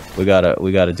 Alright, we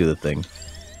gotta do the thing.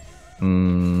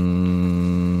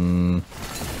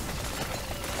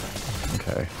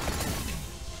 Okay.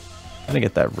 Gotta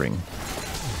get that ring.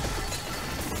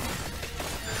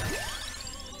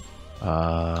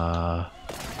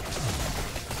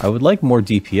 I would like more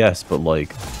DPS, but,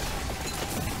 like,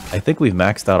 I think we've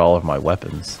maxed out all of my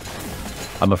weapons.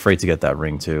 I'm afraid to get that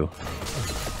ring, too.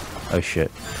 Oh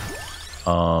shit.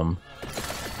 No,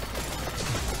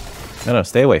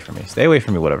 stay away from me. Stay away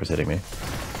from me, whatever's hitting me.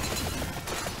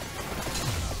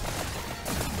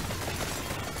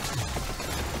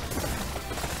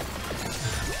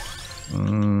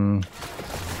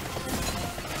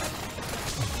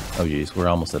 Oh geez, we're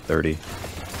almost at 30.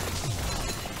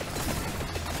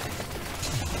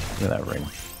 Look at that ring.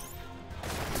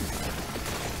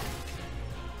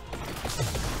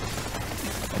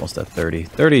 Almost at 30.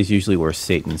 30 is usually where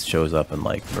Satan shows up and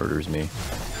like murders me.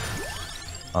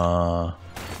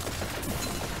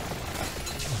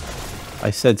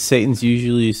 I said Satan's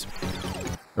usually,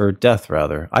 or death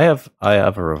rather. I have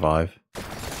a revive.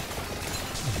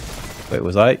 Wait,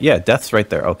 was I? Yeah, death's right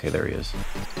there. Okay, there he is.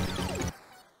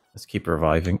 Let's keep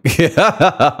reviving.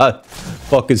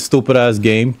 Fucking stupid ass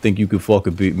game. Think you could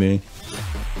fucking beat me?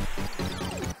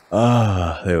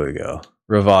 Ah, there we go.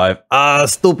 Revive. Ah,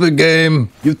 stupid game.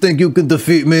 You think you can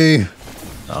defeat me?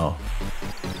 No.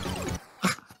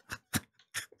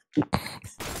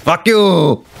 Fuck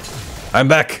you! I'm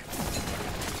back.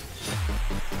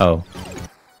 Oh.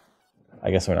 I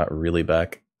guess we're not really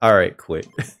back. Alright, quit.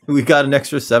 We got an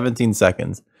extra 17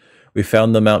 seconds. We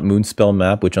found the Mount Moonspell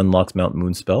map, which unlocks Mount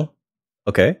Moonspell.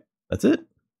 Okay, that's it.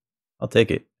 I'll take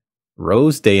it.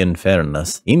 Rose de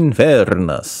Infernus.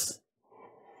 Infernus.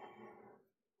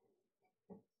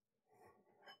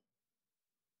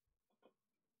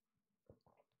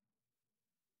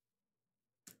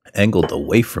 Angled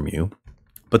away from you.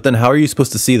 But then how are you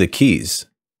supposed to see the keys?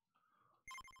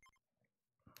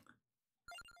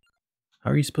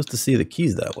 How are you supposed to see the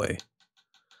keys that way?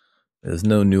 There's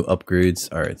no new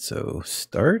upgrades. Alright, so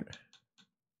start.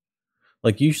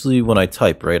 Like usually when I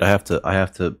type, right, I have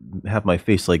to have my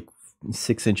face like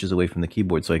 6 inches away from the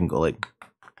keyboard so I can go like,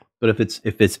 but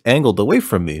if it's angled away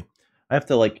from me, I have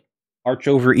to like arch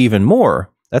over even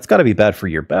more. That's gotta be bad for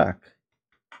your back.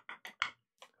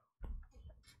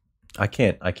 I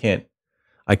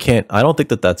don't think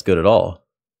that that's good at all.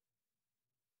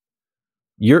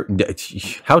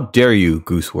 How dare you,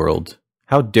 Goose World?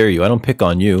 How dare you? I don't pick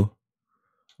on you.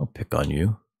 I'll pick on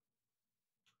you.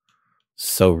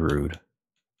 So rude.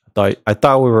 I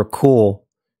thought we were cool.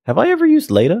 Have I ever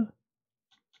used Leda?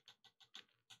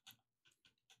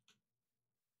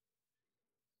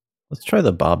 Let's try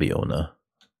the Babi Onna.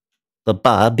 The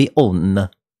Babi Onna.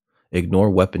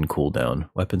 Ignore weapon cooldown.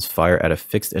 Weapons fire at a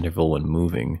fixed interval when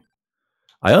moving.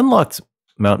 I unlocked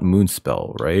Mount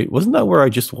Moonspell, right? Wasn't that where I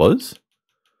just was?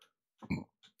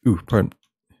 Ooh, pardon.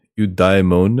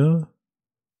 Eudaimona?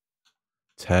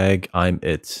 Tag, I'm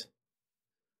it.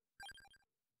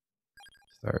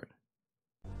 Start.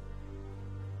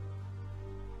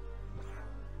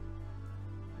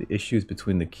 The issues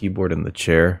between the keyboard and the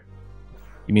chair.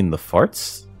 You mean the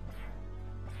farts?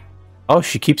 Oh,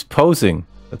 she keeps posing.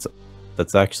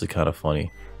 That's actually kind of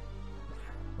funny.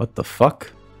 What the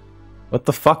fuck? What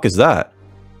the fuck is that?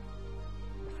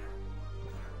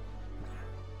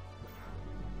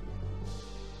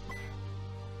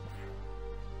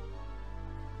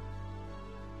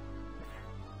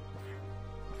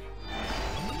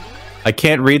 I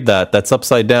can't read that. That's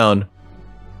upside down.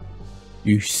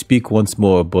 You speak once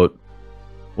more, but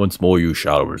once more you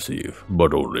shall receive,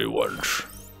 but only once.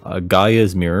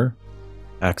 Gaia's mirror.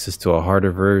 Access to a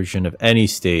harder version of any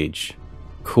stage.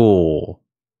 Cool.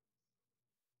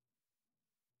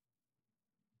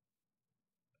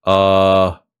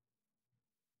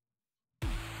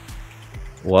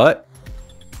 What?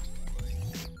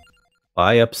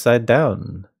 Why upside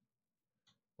down?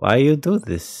 Why you do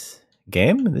this?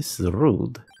 Game? This is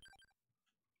rude.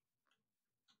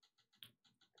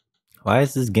 Why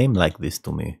is this game like this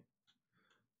to me?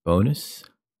 Bonus?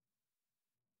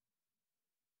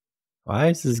 Why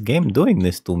is this game doing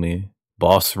this to me?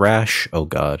 Boss Rash? Oh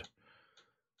god.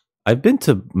 I've been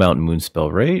to Mount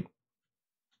Moonspell, right?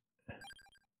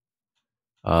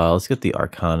 Let's get the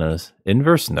Arcanas.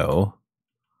 Inverse, no.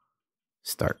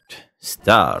 Start.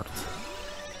 Start.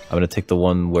 I'm gonna take the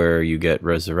one where you get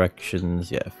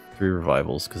resurrections. Yeah, 3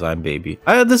 revivals, because I'm baby.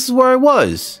 This is where I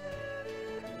was!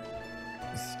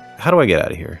 How do I get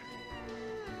out of here?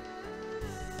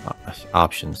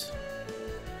 Options.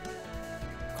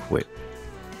 Quit.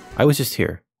 I was just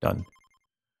here. Done.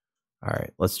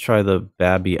 Alright, let's try the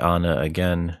Babi Onna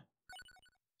again.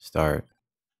 Start.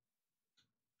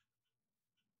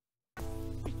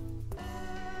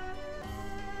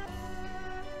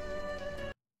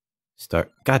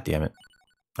 Start. God damn it.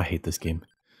 I hate this game.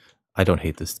 I don't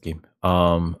hate this game.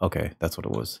 Okay, that's what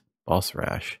it was. Boss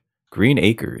Rash. Green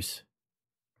Acres.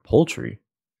 Poultry.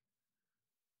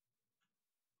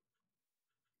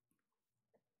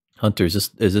 Hunter, is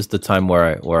this the time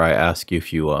where I ask you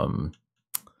if you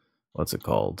what's it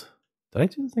called? Did I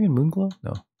do the thing in Moonglow?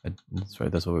 No, that's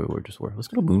right. That's what we were just were. Let's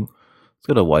go to Moon. Let's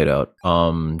go to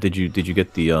Whiteout. Did you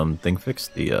get the thing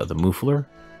fixed? The muffler?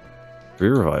 3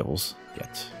 revivals.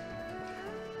 Yet.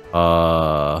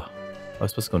 I was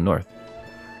supposed to go north.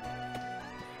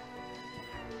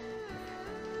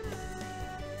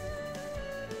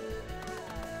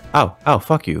 Ow! Ow!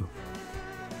 Fuck you.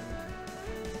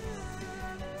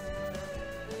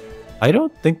 I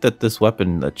don't think that this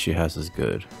weapon that she has is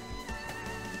good.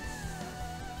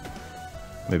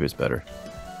 Maybe it's better.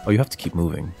 Oh, you have to keep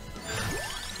moving.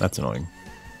 That's annoying.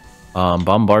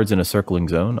 Bombards in a circling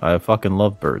zone. I fucking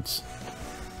love birds.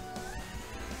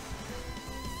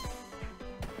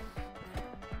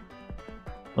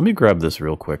 Let me grab this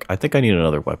real quick. I think I need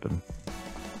another weapon.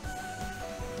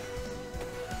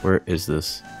 Where is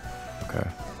this? Okay.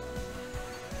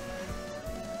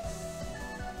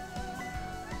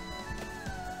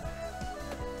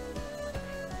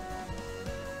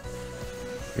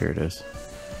 Here it is.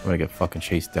 I'm gonna get fucking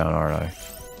chased down, aren't I?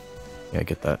 Yeah, I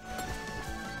get that.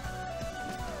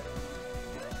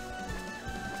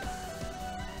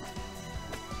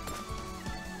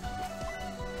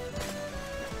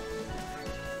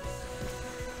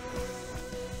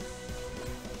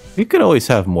 You could always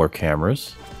have more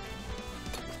cameras.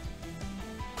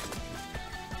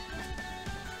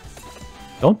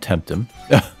 Don't tempt him.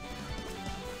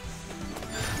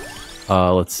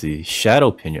 Let's see. Shadow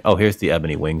Pinion. Oh, here's the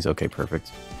Ebony Wings. Okay,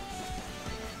 perfect.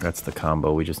 That's the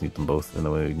combo. We just need them both, and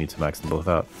then we need to max them both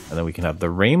out. And then we can have the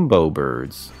Rainbow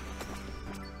Birds.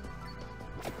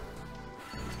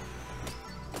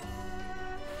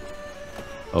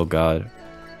 Oh god.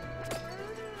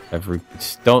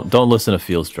 Don't listen to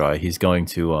Feels Dry. He's going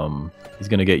to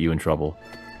get you in trouble.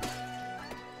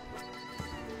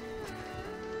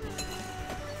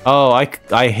 Oh,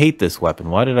 I hate this weapon.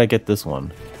 Why did I get this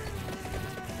one?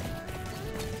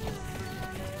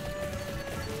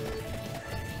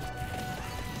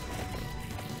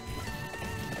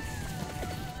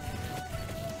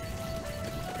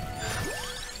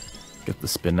 Get the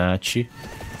Spinachi.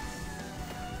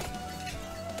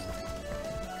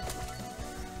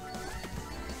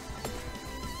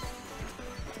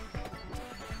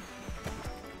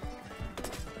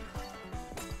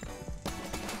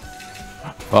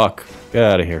 Fuck. Get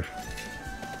out of here.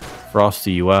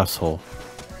 Frosty, you asshole.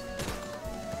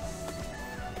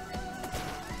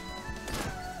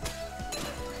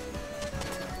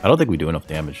 I don't think we do enough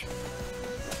damage.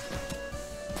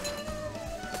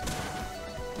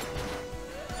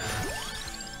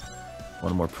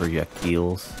 One more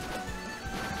projectiles.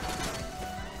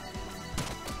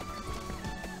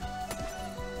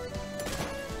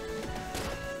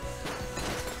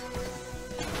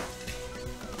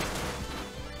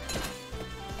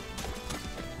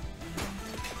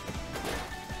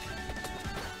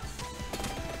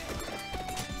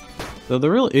 So the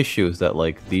real issue is that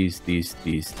like these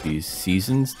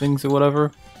seasons things or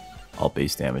whatever, all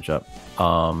base damage up.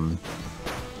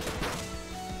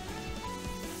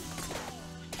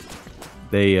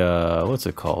 They what's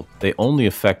it called? They only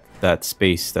affect that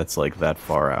space that's like that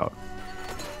far out.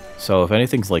 So if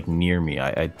anything's like near me,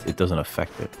 it doesn't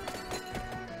affect it.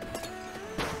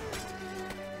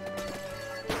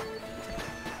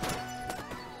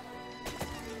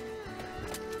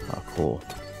 Oh, cool.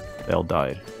 They all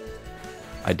died.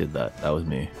 I did that. That was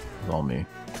me. It was all me.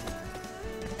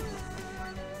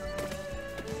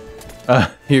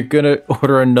 You're gonna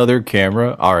order another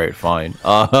camera? Alright, fine.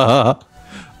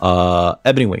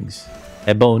 Ebony Wings.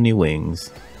 Ebony Wings.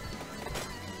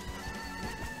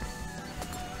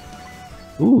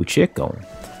 Ooh, chicken.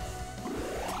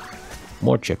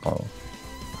 More chicken.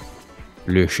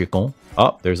 Le chicken.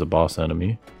 Oh, there's a boss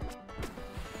enemy.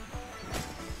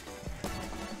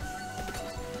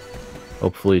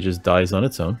 Hopefully it just dies on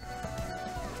its own.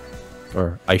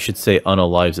 Or, I should say,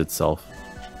 unalives itself.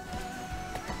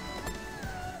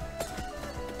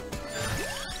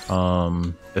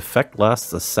 Effect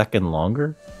lasts a second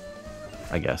longer?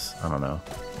 I guess. I don't know.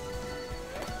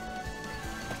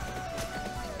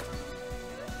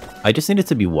 I just need it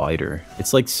to be wider.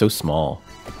 It's like so small.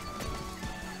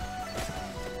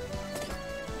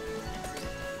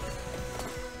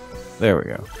 There we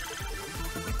go.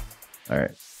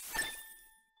 Alright.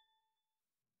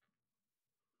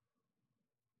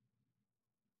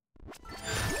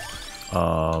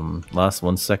 Last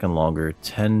 1 second longer,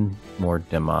 10 more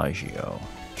Damaggio.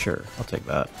 Sure, I'll take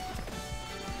that.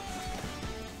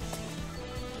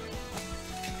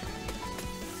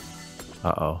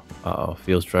 Uh-oh, uh-oh.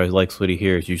 Feels dry like sweaty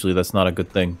here. Usually that's not a good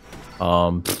thing.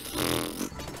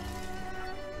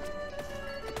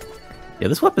 Yeah,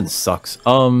 this weapon sucks.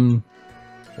 One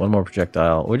more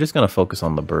projectile. We're just gonna focus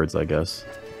on the birds, I guess.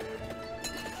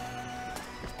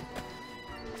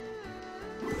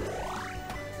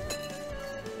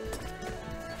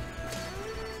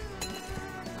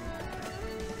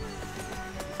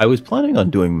 I was planning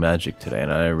on doing magic today,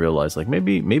 and I realized, like,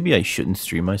 maybe I shouldn't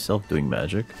stream myself doing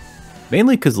magic.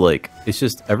 Mainly because, like, it's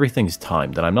just everything's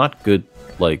timed, and I'm not good,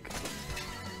 like,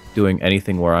 doing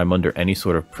anything where I'm under any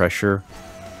sort of pressure,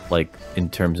 like, in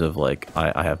terms of, like,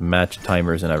 I have match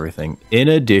timers and everything. In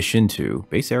addition to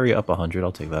base area up 100,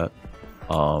 I'll take that.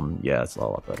 Yeah, it's a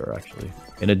lot better, actually.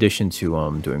 In addition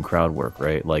to doing crowd work,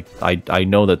 right? Like, I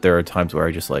know that there are times where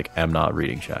I just, like, am not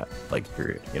reading chat, like,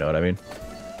 period. You know what I mean?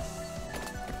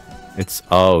 It's,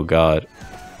 oh god.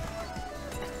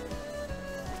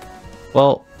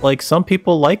 Well, like, some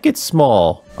people like it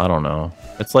small. I don't know.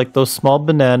 It's like those small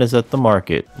bananas at the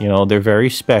market. You know, they're very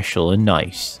special and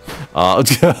nice. Aww.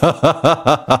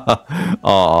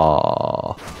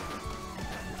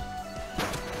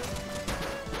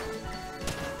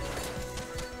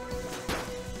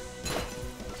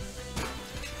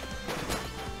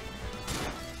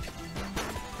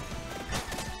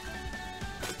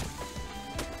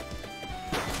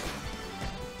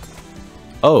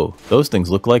 Oh, those things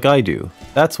look like I do.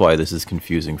 That's why this is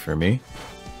confusing for me.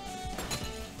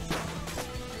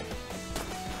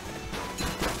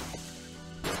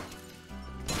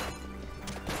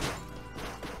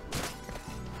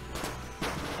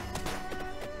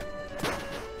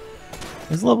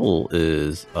 This level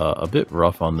is a bit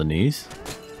rough on the knees.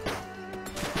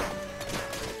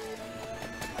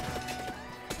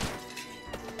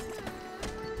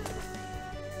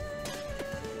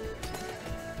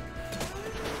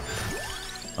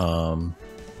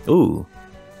 Ooh,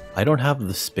 I don't have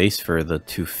the space for the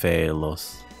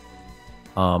Tufelos.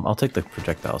 I'll take the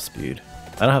projectile speed.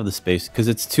 I don't have the space because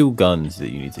it's 2 guns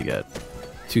that you need to get.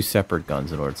 2 separate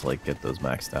guns in order to, like, get those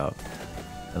maxed out.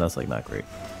 And that's, like, not great.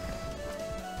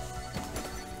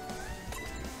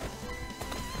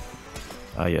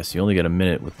 Ah, yes, you only get a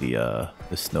minute with the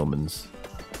snowmans.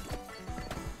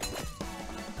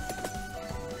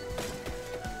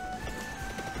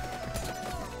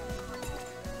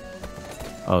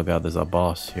 Oh god, there's a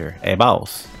boss here. Hey,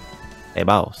 boss! Hey,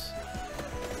 boss!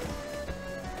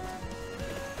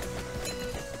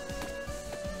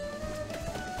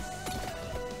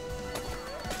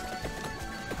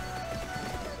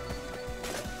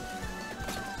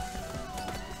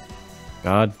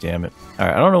 God damn it.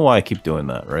 Alright, I don't know why I keep doing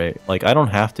that, right? Like, I don't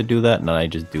have to do that, and then I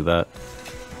just do that.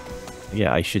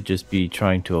 Yeah, I should just be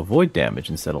trying to avoid damage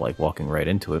instead of, like, walking right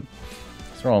into it.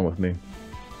 What's wrong with me?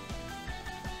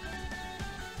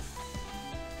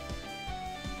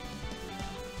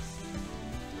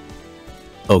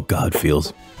 Oh god,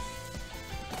 feels.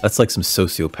 That's like some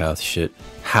sociopath shit.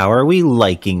 How are we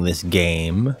liking this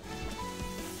game?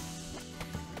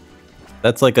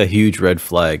 That's like a huge red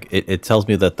flag. It tells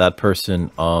me that that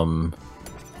person,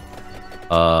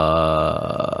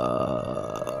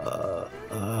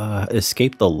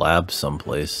 escaped the lab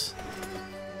someplace.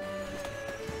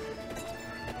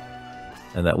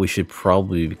 And that we should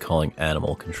probably be calling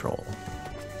animal control.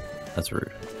 That's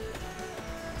rude.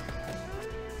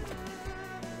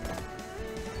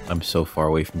 I'm so far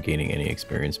away from gaining any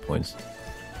experience points.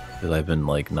 Because I've been,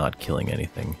 like, not killing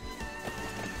anything.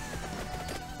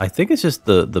 I think it's just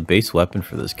the base weapon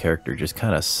for this character just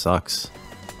kind of sucks.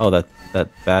 Oh, that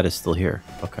bat is still here.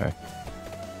 Okay.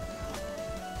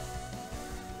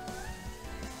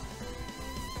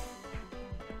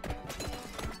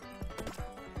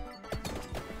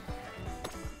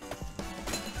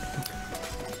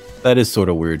 That is sort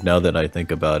of weird now that I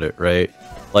think about it, right?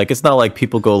 Like, it's not like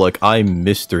people go like, I'm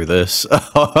Mr. This.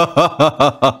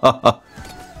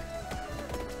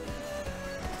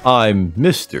 I'm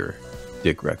Mr.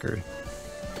 Dick Record.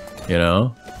 You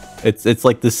know? It's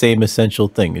like the same essential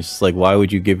thing. It's just like, why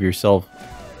would you give yourself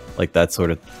like that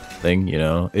sort of thing, you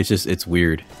know? It's just, it's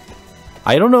weird.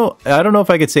 I don't know if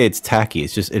I could say it's tacky.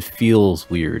 It's just, it feels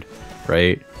weird,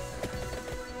 right?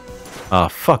 Ah,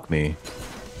 fuck me.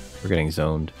 We're getting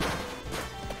zoned.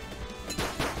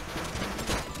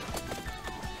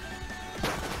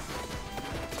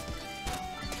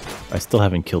 I still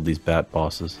haven't killed these bat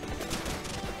bosses.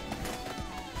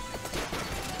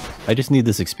 I just need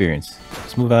this experience.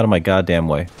 Just move out of my goddamn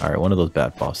way. Alright, one of those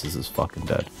bat bosses is fucking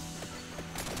dead.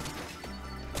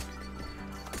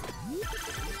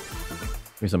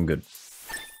 Here's something good.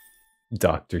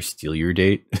 Doctor, steal your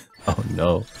date? Oh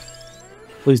no.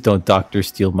 Please don't Doctor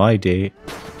steal my date.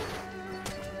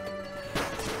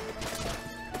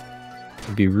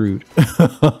 It'd be rude.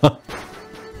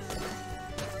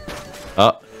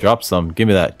 Oh, Drop some. Give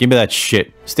me that. Give me that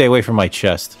shit. Stay away from my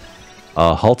chest.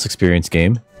 Halt's experience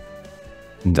game.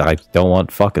 I don't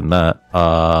want fucking that.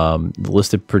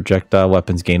 Listed projectile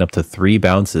weapons gain up to 3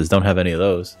 bounces. Don't have any of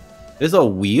those. There's a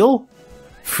wheel?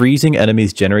 Freezing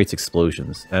enemies generates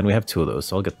explosions. And we have 2 of those,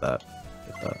 so I'll get that.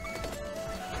 Get that.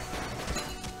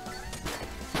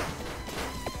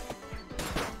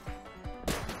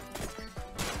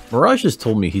 Mirage has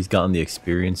told me he's gotten the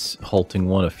experience halting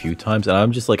one a few times, and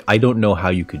I'm just like, I don't know how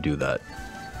you could do that.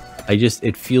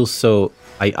 It feels so...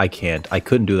 I can't. I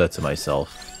couldn't do that to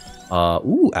myself.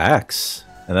 Ooh, axe.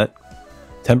 And that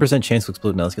 10% chance to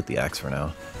explode. Now let's get the axe for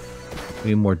now. We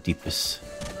need more deepest.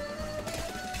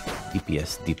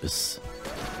 DPS, deepest.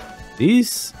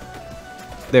 These?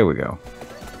 There we go.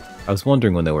 I was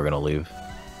wondering when they were going to leave.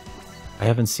 I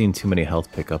haven't seen too many health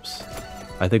pickups.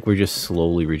 I think we're just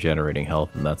slowly regenerating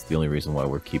health, and that's the only reason why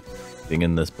we're keeping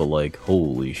in this, but like,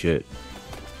 holy shit.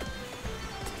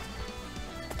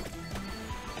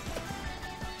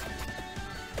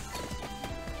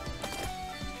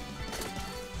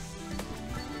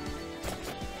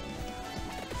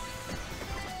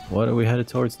 What are we headed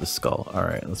towards? The skull.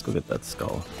 Alright, let's go get that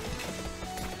skull.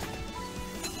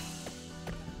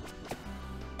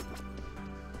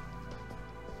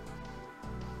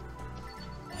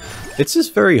 It's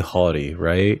just very haughty,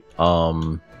 right?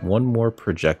 One more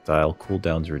projectile,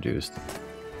 cooldown's reduced.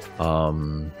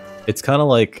 It's kind of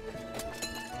like...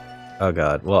 Oh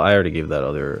god, well I already gave that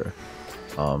other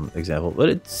example. But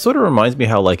it sort of reminds me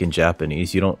how, like, in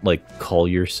Japanese, you don't, like, call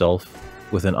yourself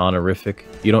with an honorific.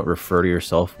 You don't refer to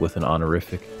yourself with an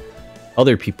honorific.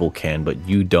 Other people can, but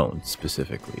you don't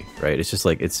specifically, right? It's just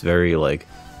like, it's very like,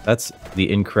 that's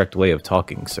the incorrect way of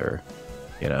talking, sir.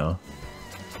 You know?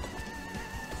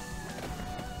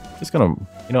 Just gonna,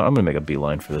 you know, I'm gonna make a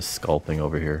beeline for this skull thing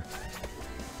over here.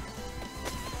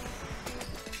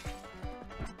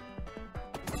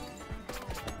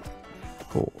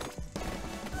 Cool.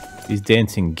 These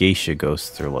dancing geisha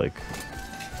ghosts are like,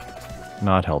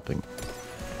 not helping.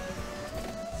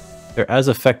 They're as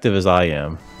effective as I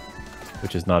am,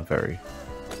 which is not very.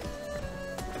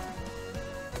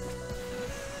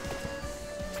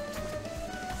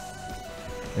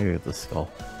 Look at the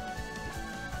skull.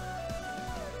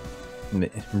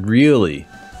 Really?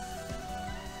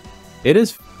 It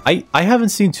is... I haven't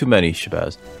seen too many,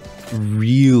 Shabazz.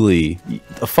 Really?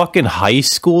 A fucking high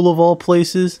school of all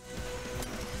places?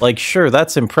 Like, sure,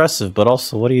 that's impressive, but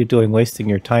also, what are you doing wasting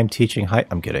your time teaching high...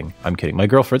 I'm kidding. I'm kidding. My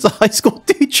girlfriend's a high school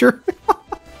teacher.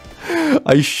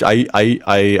 And she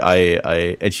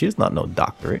does not know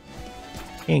doctorate.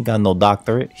 She ain't got no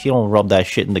doctorate. She don't rub that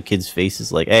shit in the kids'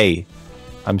 faces like, hey,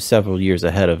 I'm several years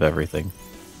ahead of everything.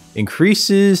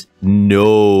 Increases?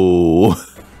 No.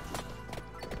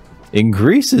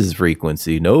 Increases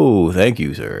frequency? No, thank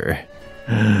you, sir.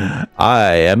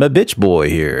 I am a bitch boy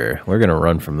here. We're gonna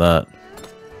run from that.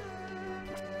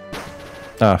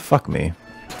 Ah, fuck me.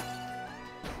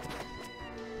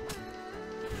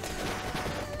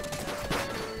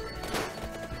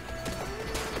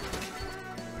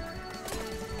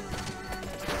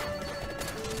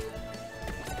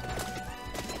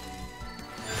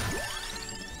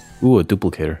 Ooh, a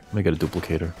duplicator. Let me get a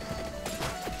duplicator.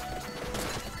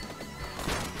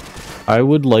 I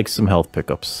would like some health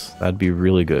pickups. That'd be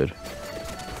really good.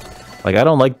 Like, I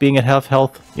don't like being at half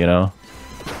health, you know?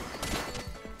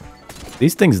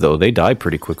 These things, though, they die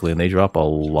pretty quickly, and they drop a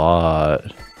lot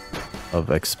of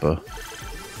expa.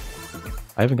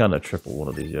 I haven't gotten a triple one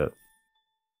of these yet.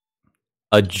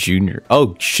 A junior...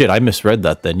 Oh, shit, I misread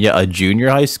that then. Yeah, a junior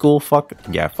high school? Fuck...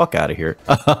 Yeah, fuck out of here.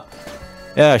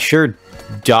 Yeah, sure,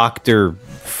 Dr.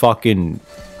 fucking...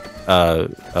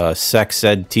 sex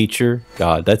ed teacher.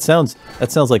 God, that sounds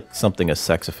like something a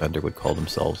sex offender would call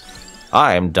themselves.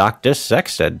 I am Dr.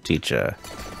 Sex Ed teacher.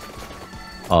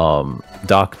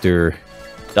 Dr.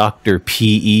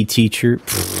 PE teacher.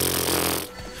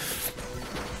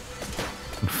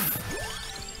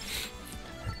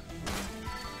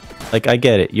 Like, I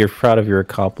get it. You're proud of your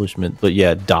accomplishment, but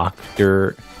yeah,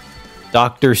 Dr.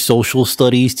 Social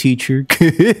Studies teacher.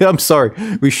 I'm sorry.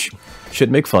 We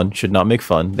should make fun. Should not make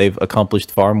fun. They've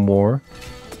accomplished far more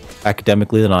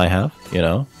academically than I have, you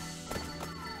know.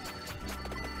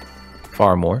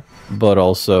 Far more. But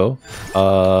also,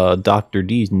 Dr.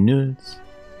 D's nuts.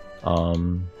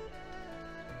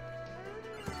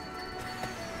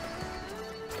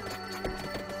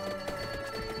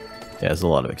 Yeah, there's a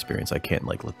lot of experience. I can't,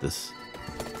 like, let this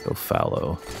go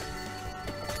fallow.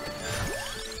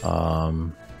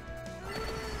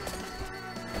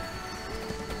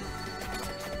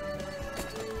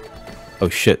 Oh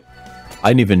shit. I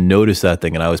didn't even notice that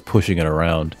thing and I was pushing it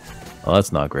around. Oh,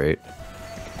 that's not great.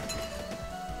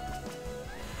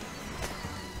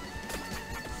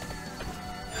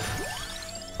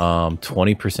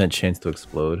 20% chance to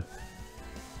explode.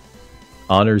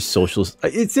 Honors social.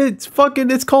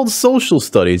 It's called social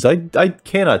studies. I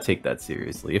cannot take that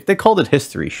seriously. If they called it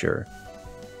history, sure.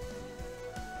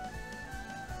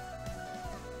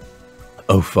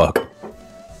 Oh fuck.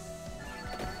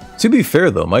 To be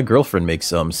fair though, my girlfriend makes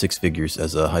 6 figures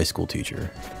as a high school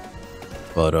teacher.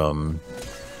 But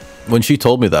when she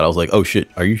told me that, I was like, "Oh shit,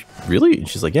 are you really?" And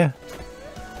she's like, "Yeah."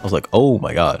 I was like, "Oh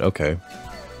my god, okay."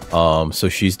 So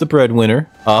she's the breadwinner.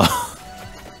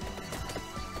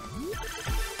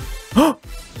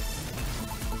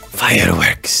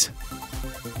 Fireworks.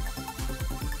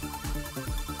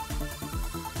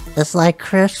 It's like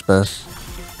Christmas.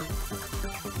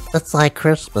 It's like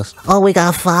Christmas. Oh, we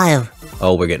got 5.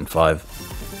 Oh, we're getting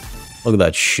 5. Look at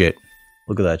that shit.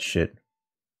 Look at that shit.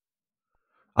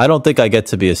 I don't think I get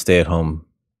to be a stay-at-home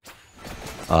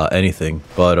anything,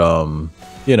 but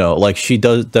you know, like she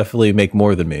does definitely make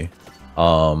more than me.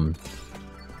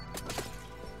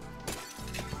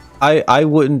 I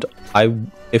wouldn't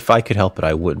if I could help it,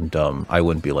 I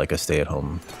wouldn't be like a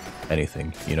stay-at-home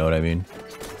anything, you know what I mean?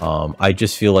 I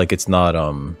just feel like it's not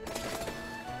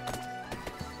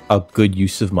a good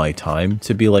use of my time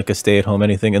to be like a stay-at-home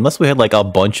anything, unless we had like a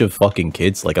bunch of fucking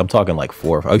kids. Like I'm talking like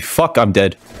 4. Oh fuck, I'm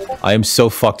dead. I am so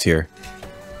fucked here.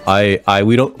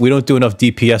 We don't do enough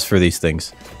DPS for these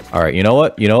things. All right, you know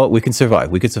what? You know what? We can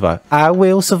survive. We can survive. I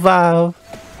will survive.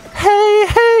 Hey,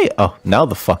 hey. Oh, now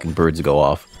the fucking birds go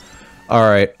off. All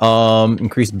right.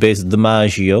 Increased base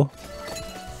Dimaggio.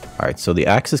 All right, so the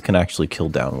axes can actually kill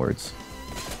downwards,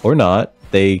 or not.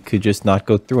 They could just not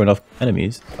go through enough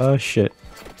enemies. Oh shit.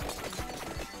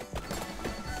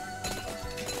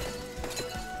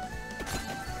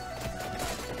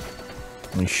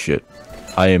 Holy shit.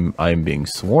 I am being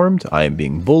swarmed. I am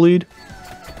being bullied.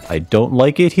 I don't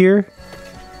like it here.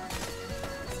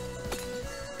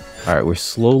 Alright, we're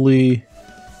slowly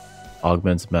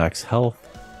augments max health.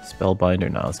 Spellbinder.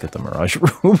 Now let's get the Mirage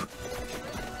Room.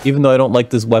 Even though I don't like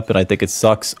this weapon, I think it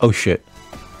sucks. Oh shit.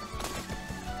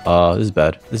 This is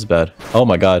bad. This is bad. Oh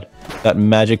my god. That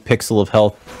magic pixel of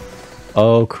health.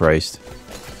 Oh Christ.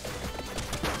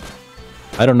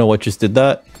 I don't know what just did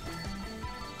that.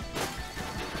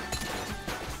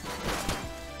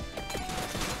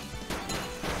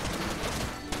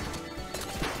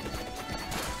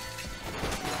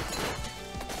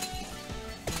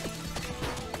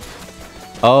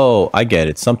 Oh, I get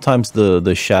it. Sometimes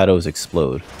the shadows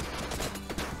explode.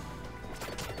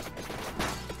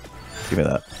 Give me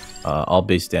that. All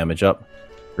base damage up.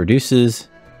 Reduces.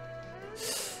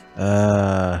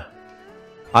 I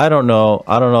don't know.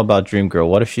 I don't know about Dream Girl.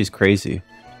 What if she's crazy?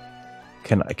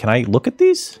 Can I look at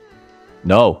these?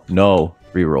 No, no.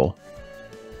 Reroll.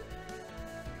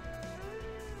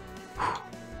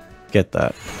 Get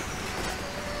that.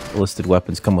 Listed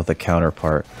weapons come with a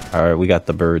counterpart. Alright, we got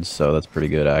the birds, so that's pretty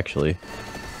good, actually.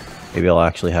 Maybe I'll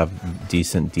actually have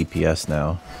decent DPS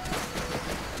now.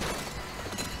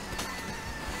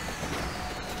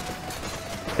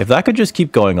 If that could just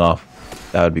keep going off,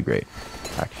 that would be great,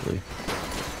 actually.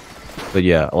 But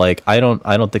yeah, like, I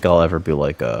don't think I'll ever be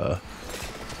like a,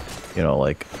 you know,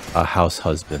 like a house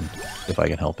husband, if I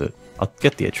can help it. I'll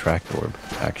get the attract orb,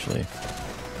 actually.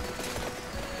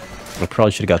 I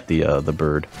probably should have got the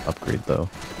bird upgrade though.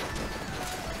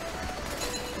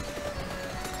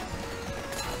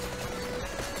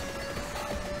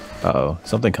 Uh-oh,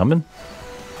 something coming?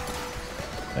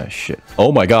 Ah shit.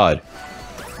 Oh my god.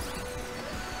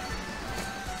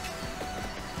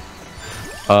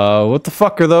 What the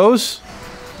fuck are those?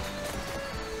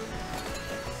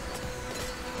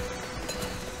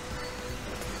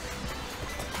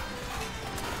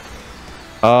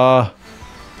 Oh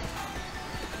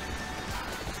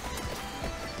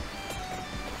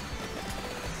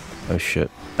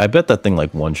shit. I bet that thing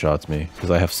like one-shots me,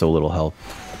 because I have so little health.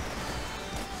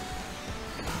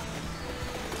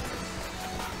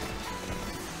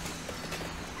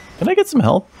 Can I get some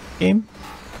help, game?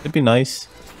 It'd be nice.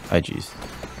 Hi, jeez.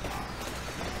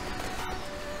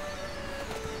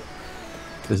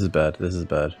 This is bad. This is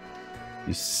bad.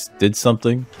 You did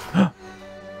something? Oh,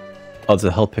 there's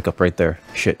a health pickup right there.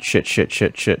 Shit, shit, shit,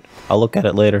 shit, shit. I'll look at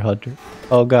it later, Hunter.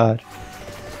 Oh god.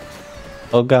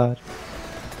 Oh god.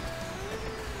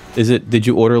 Is it, did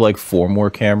you order like 4 more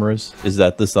cameras? Is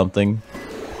that the something?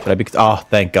 Should I be, oh,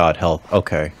 thank god, health.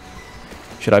 Okay.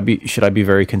 Should I be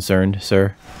very concerned,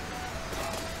 sir?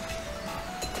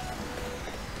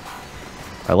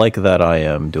 I like that I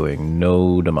am doing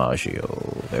no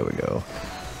Dimaggio. There we go.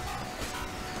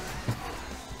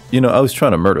 You know, I was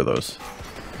trying to murder those.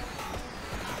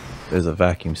 There's a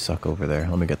vacuum suck over there.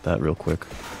 Let me get that real quick.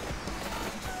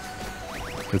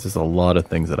 Because there's a lot of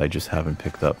things that I just haven't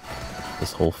picked up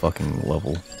this whole fucking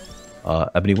level.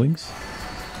 Ebony wings.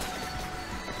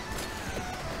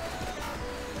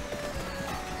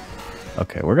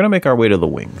 Okay, we're gonna make our way to the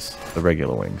wings. The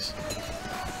regular wings.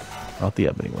 Not the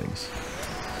ebony wings.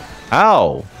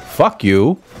 Ow! Fuck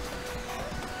you!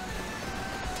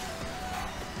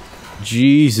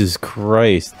 Jesus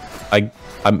Christ.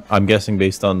 I'm guessing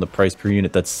based on the price per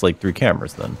unit, that's like 3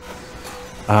 cameras then.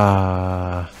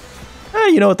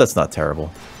 You know what? That's not terrible.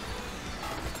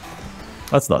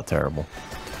 That's not terrible.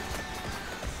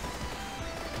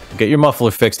 Get your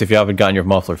muffler fixed if you haven't gotten your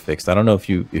muffler fixed. I don't know if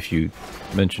you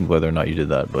mentioned whether or not you did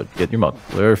that, but get your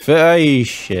muffler fixed. Hey,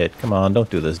 shit. Come on, don't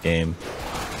do this game.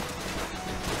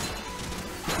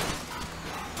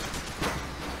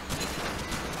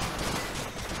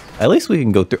 At least we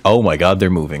can go through. Oh my god, they're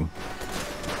moving.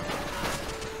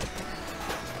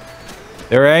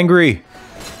 They're angry.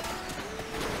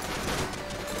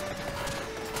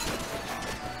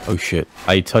 Oh shit,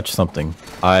 I touched something.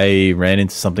 I ran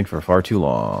into something for far too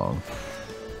long.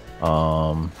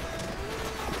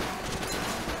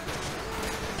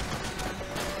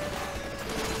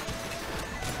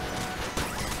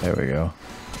 There we go.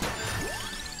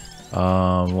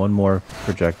 One more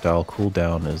projectile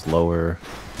cooldown is lower.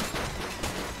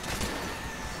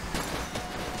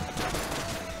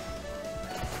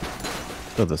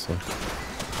 Go this way.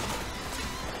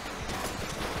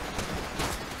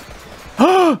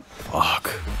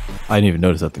 Fuck. I didn't even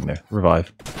notice that thing there.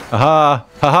 Revive. Haha!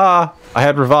 Haha! I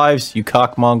had revives, you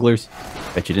cockmonglers.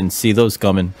 Bet you didn't see those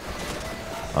coming.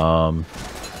 I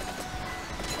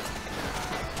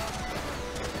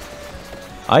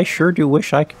sure do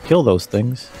wish I could kill those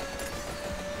things.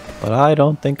 But I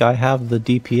don't think I have the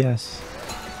DPS.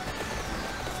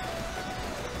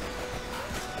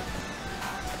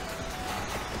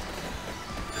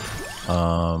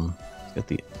 Let's get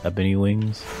the ebony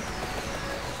wings.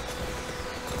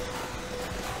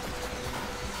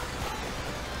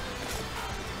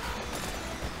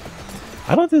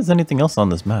 I don't think there's anything else on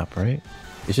this map, right?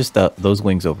 It's just that those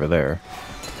wings over there.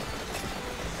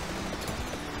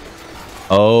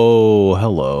 Oh,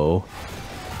 hello.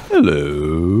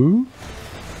 Hello.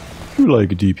 You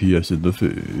like a DPS in the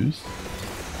face?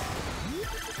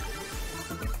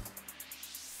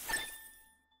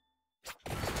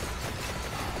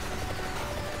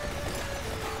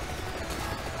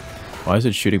 Why is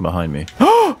it shooting behind me?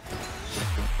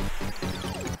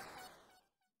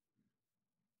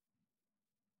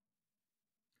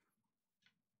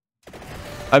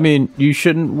 I mean, you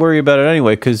shouldn't worry about it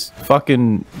anyway, because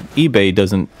fucking eBay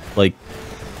doesn't, like,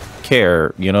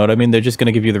 care, you know what I mean? They're just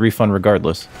gonna give you the refund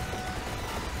regardless.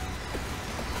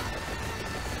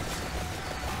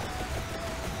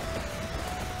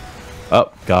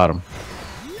 Oh, got him.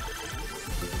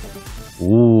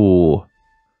 Ooh.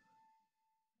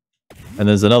 And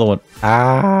there's another one.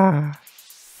 Ah.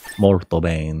 Molto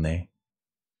bene.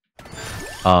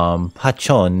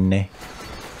 Pacione.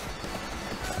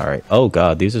 Alright. Oh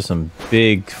god, these are some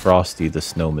big Frosty the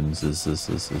Snowmans.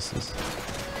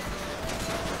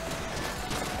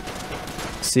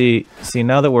 See,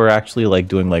 now that we're actually like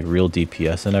doing like real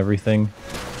DPS and everything,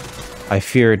 I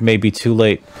fear it may be too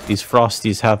late. These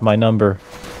Frosties have my number.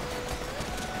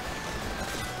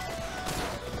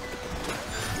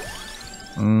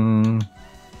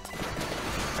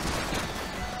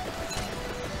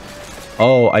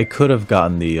 Oh, I could have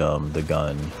gotten the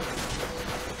gun.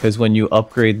 Because when you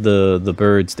upgrade the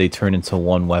birds, they turn into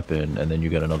one weapon, and then you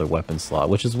get another weapon slot,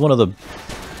 which is one of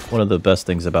the best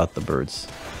things about the birds,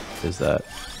 is that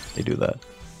they do that.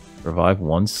 Revive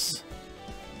once,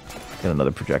 get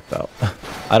another projectile.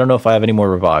 I don't know if I have any more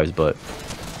revives, but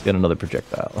get another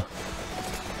projectile.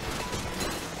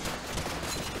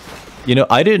 You know,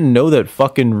 I didn't know that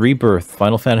fucking Rebirth,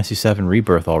 Final Fantasy VII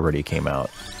Rebirth already came out.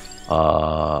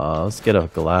 Let's get a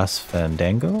glass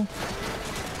fandango.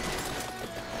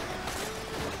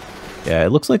 Yeah, it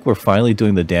looks like we're finally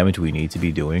doing the damage we need to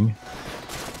be doing.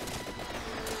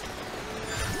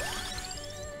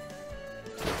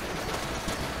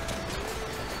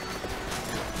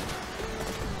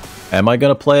 Am I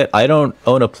gonna play it? I don't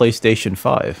own a PlayStation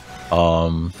 5.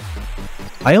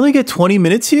 I only get 20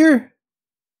 minutes here?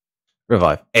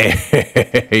 Revive.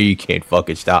 You can't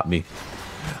fucking stop me.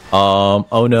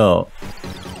 Oh no.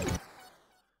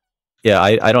 Yeah,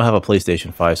 I don't have a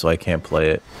PlayStation 5, so I can't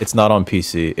play it. It's not on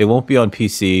PC. It won't be on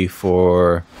PC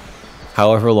for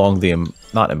however long the...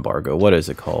 not embargo. What is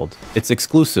it called? It's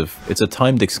exclusive. It's a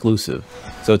timed exclusive.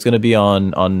 So it's going to be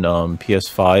on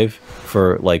PS5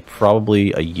 for, like,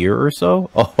 probably a year or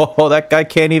so. Oh, that guy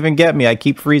can't even get me. I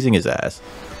keep freezing his ass.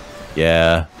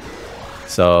 Yeah.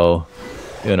 So...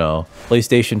 you know,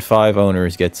 PlayStation 5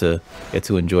 owners get to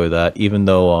enjoy that, even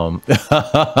though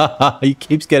he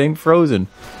keeps getting frozen.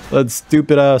 That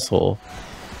stupid asshole.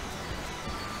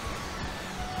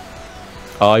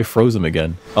 Oh, I froze him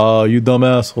again. Oh, you dumb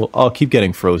asshole. Oh, keep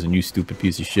getting frozen, you stupid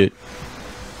piece of shit.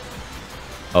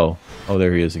 Oh,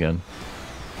 there he is again.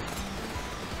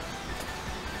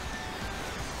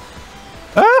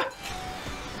 Ah!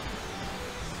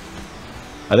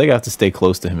 I think I have to stay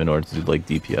close to him in order to do, like,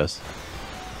 DPS.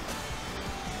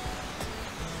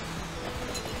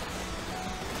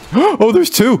 Oh, there's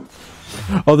two!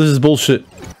 Oh, this is bullshit.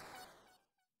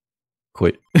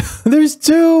 Quit. There's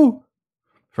two!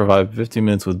 Survive 15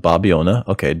 minutes with Babi Onna.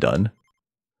 Okay, done.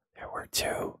 There were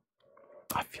two.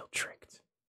 I feel tricked.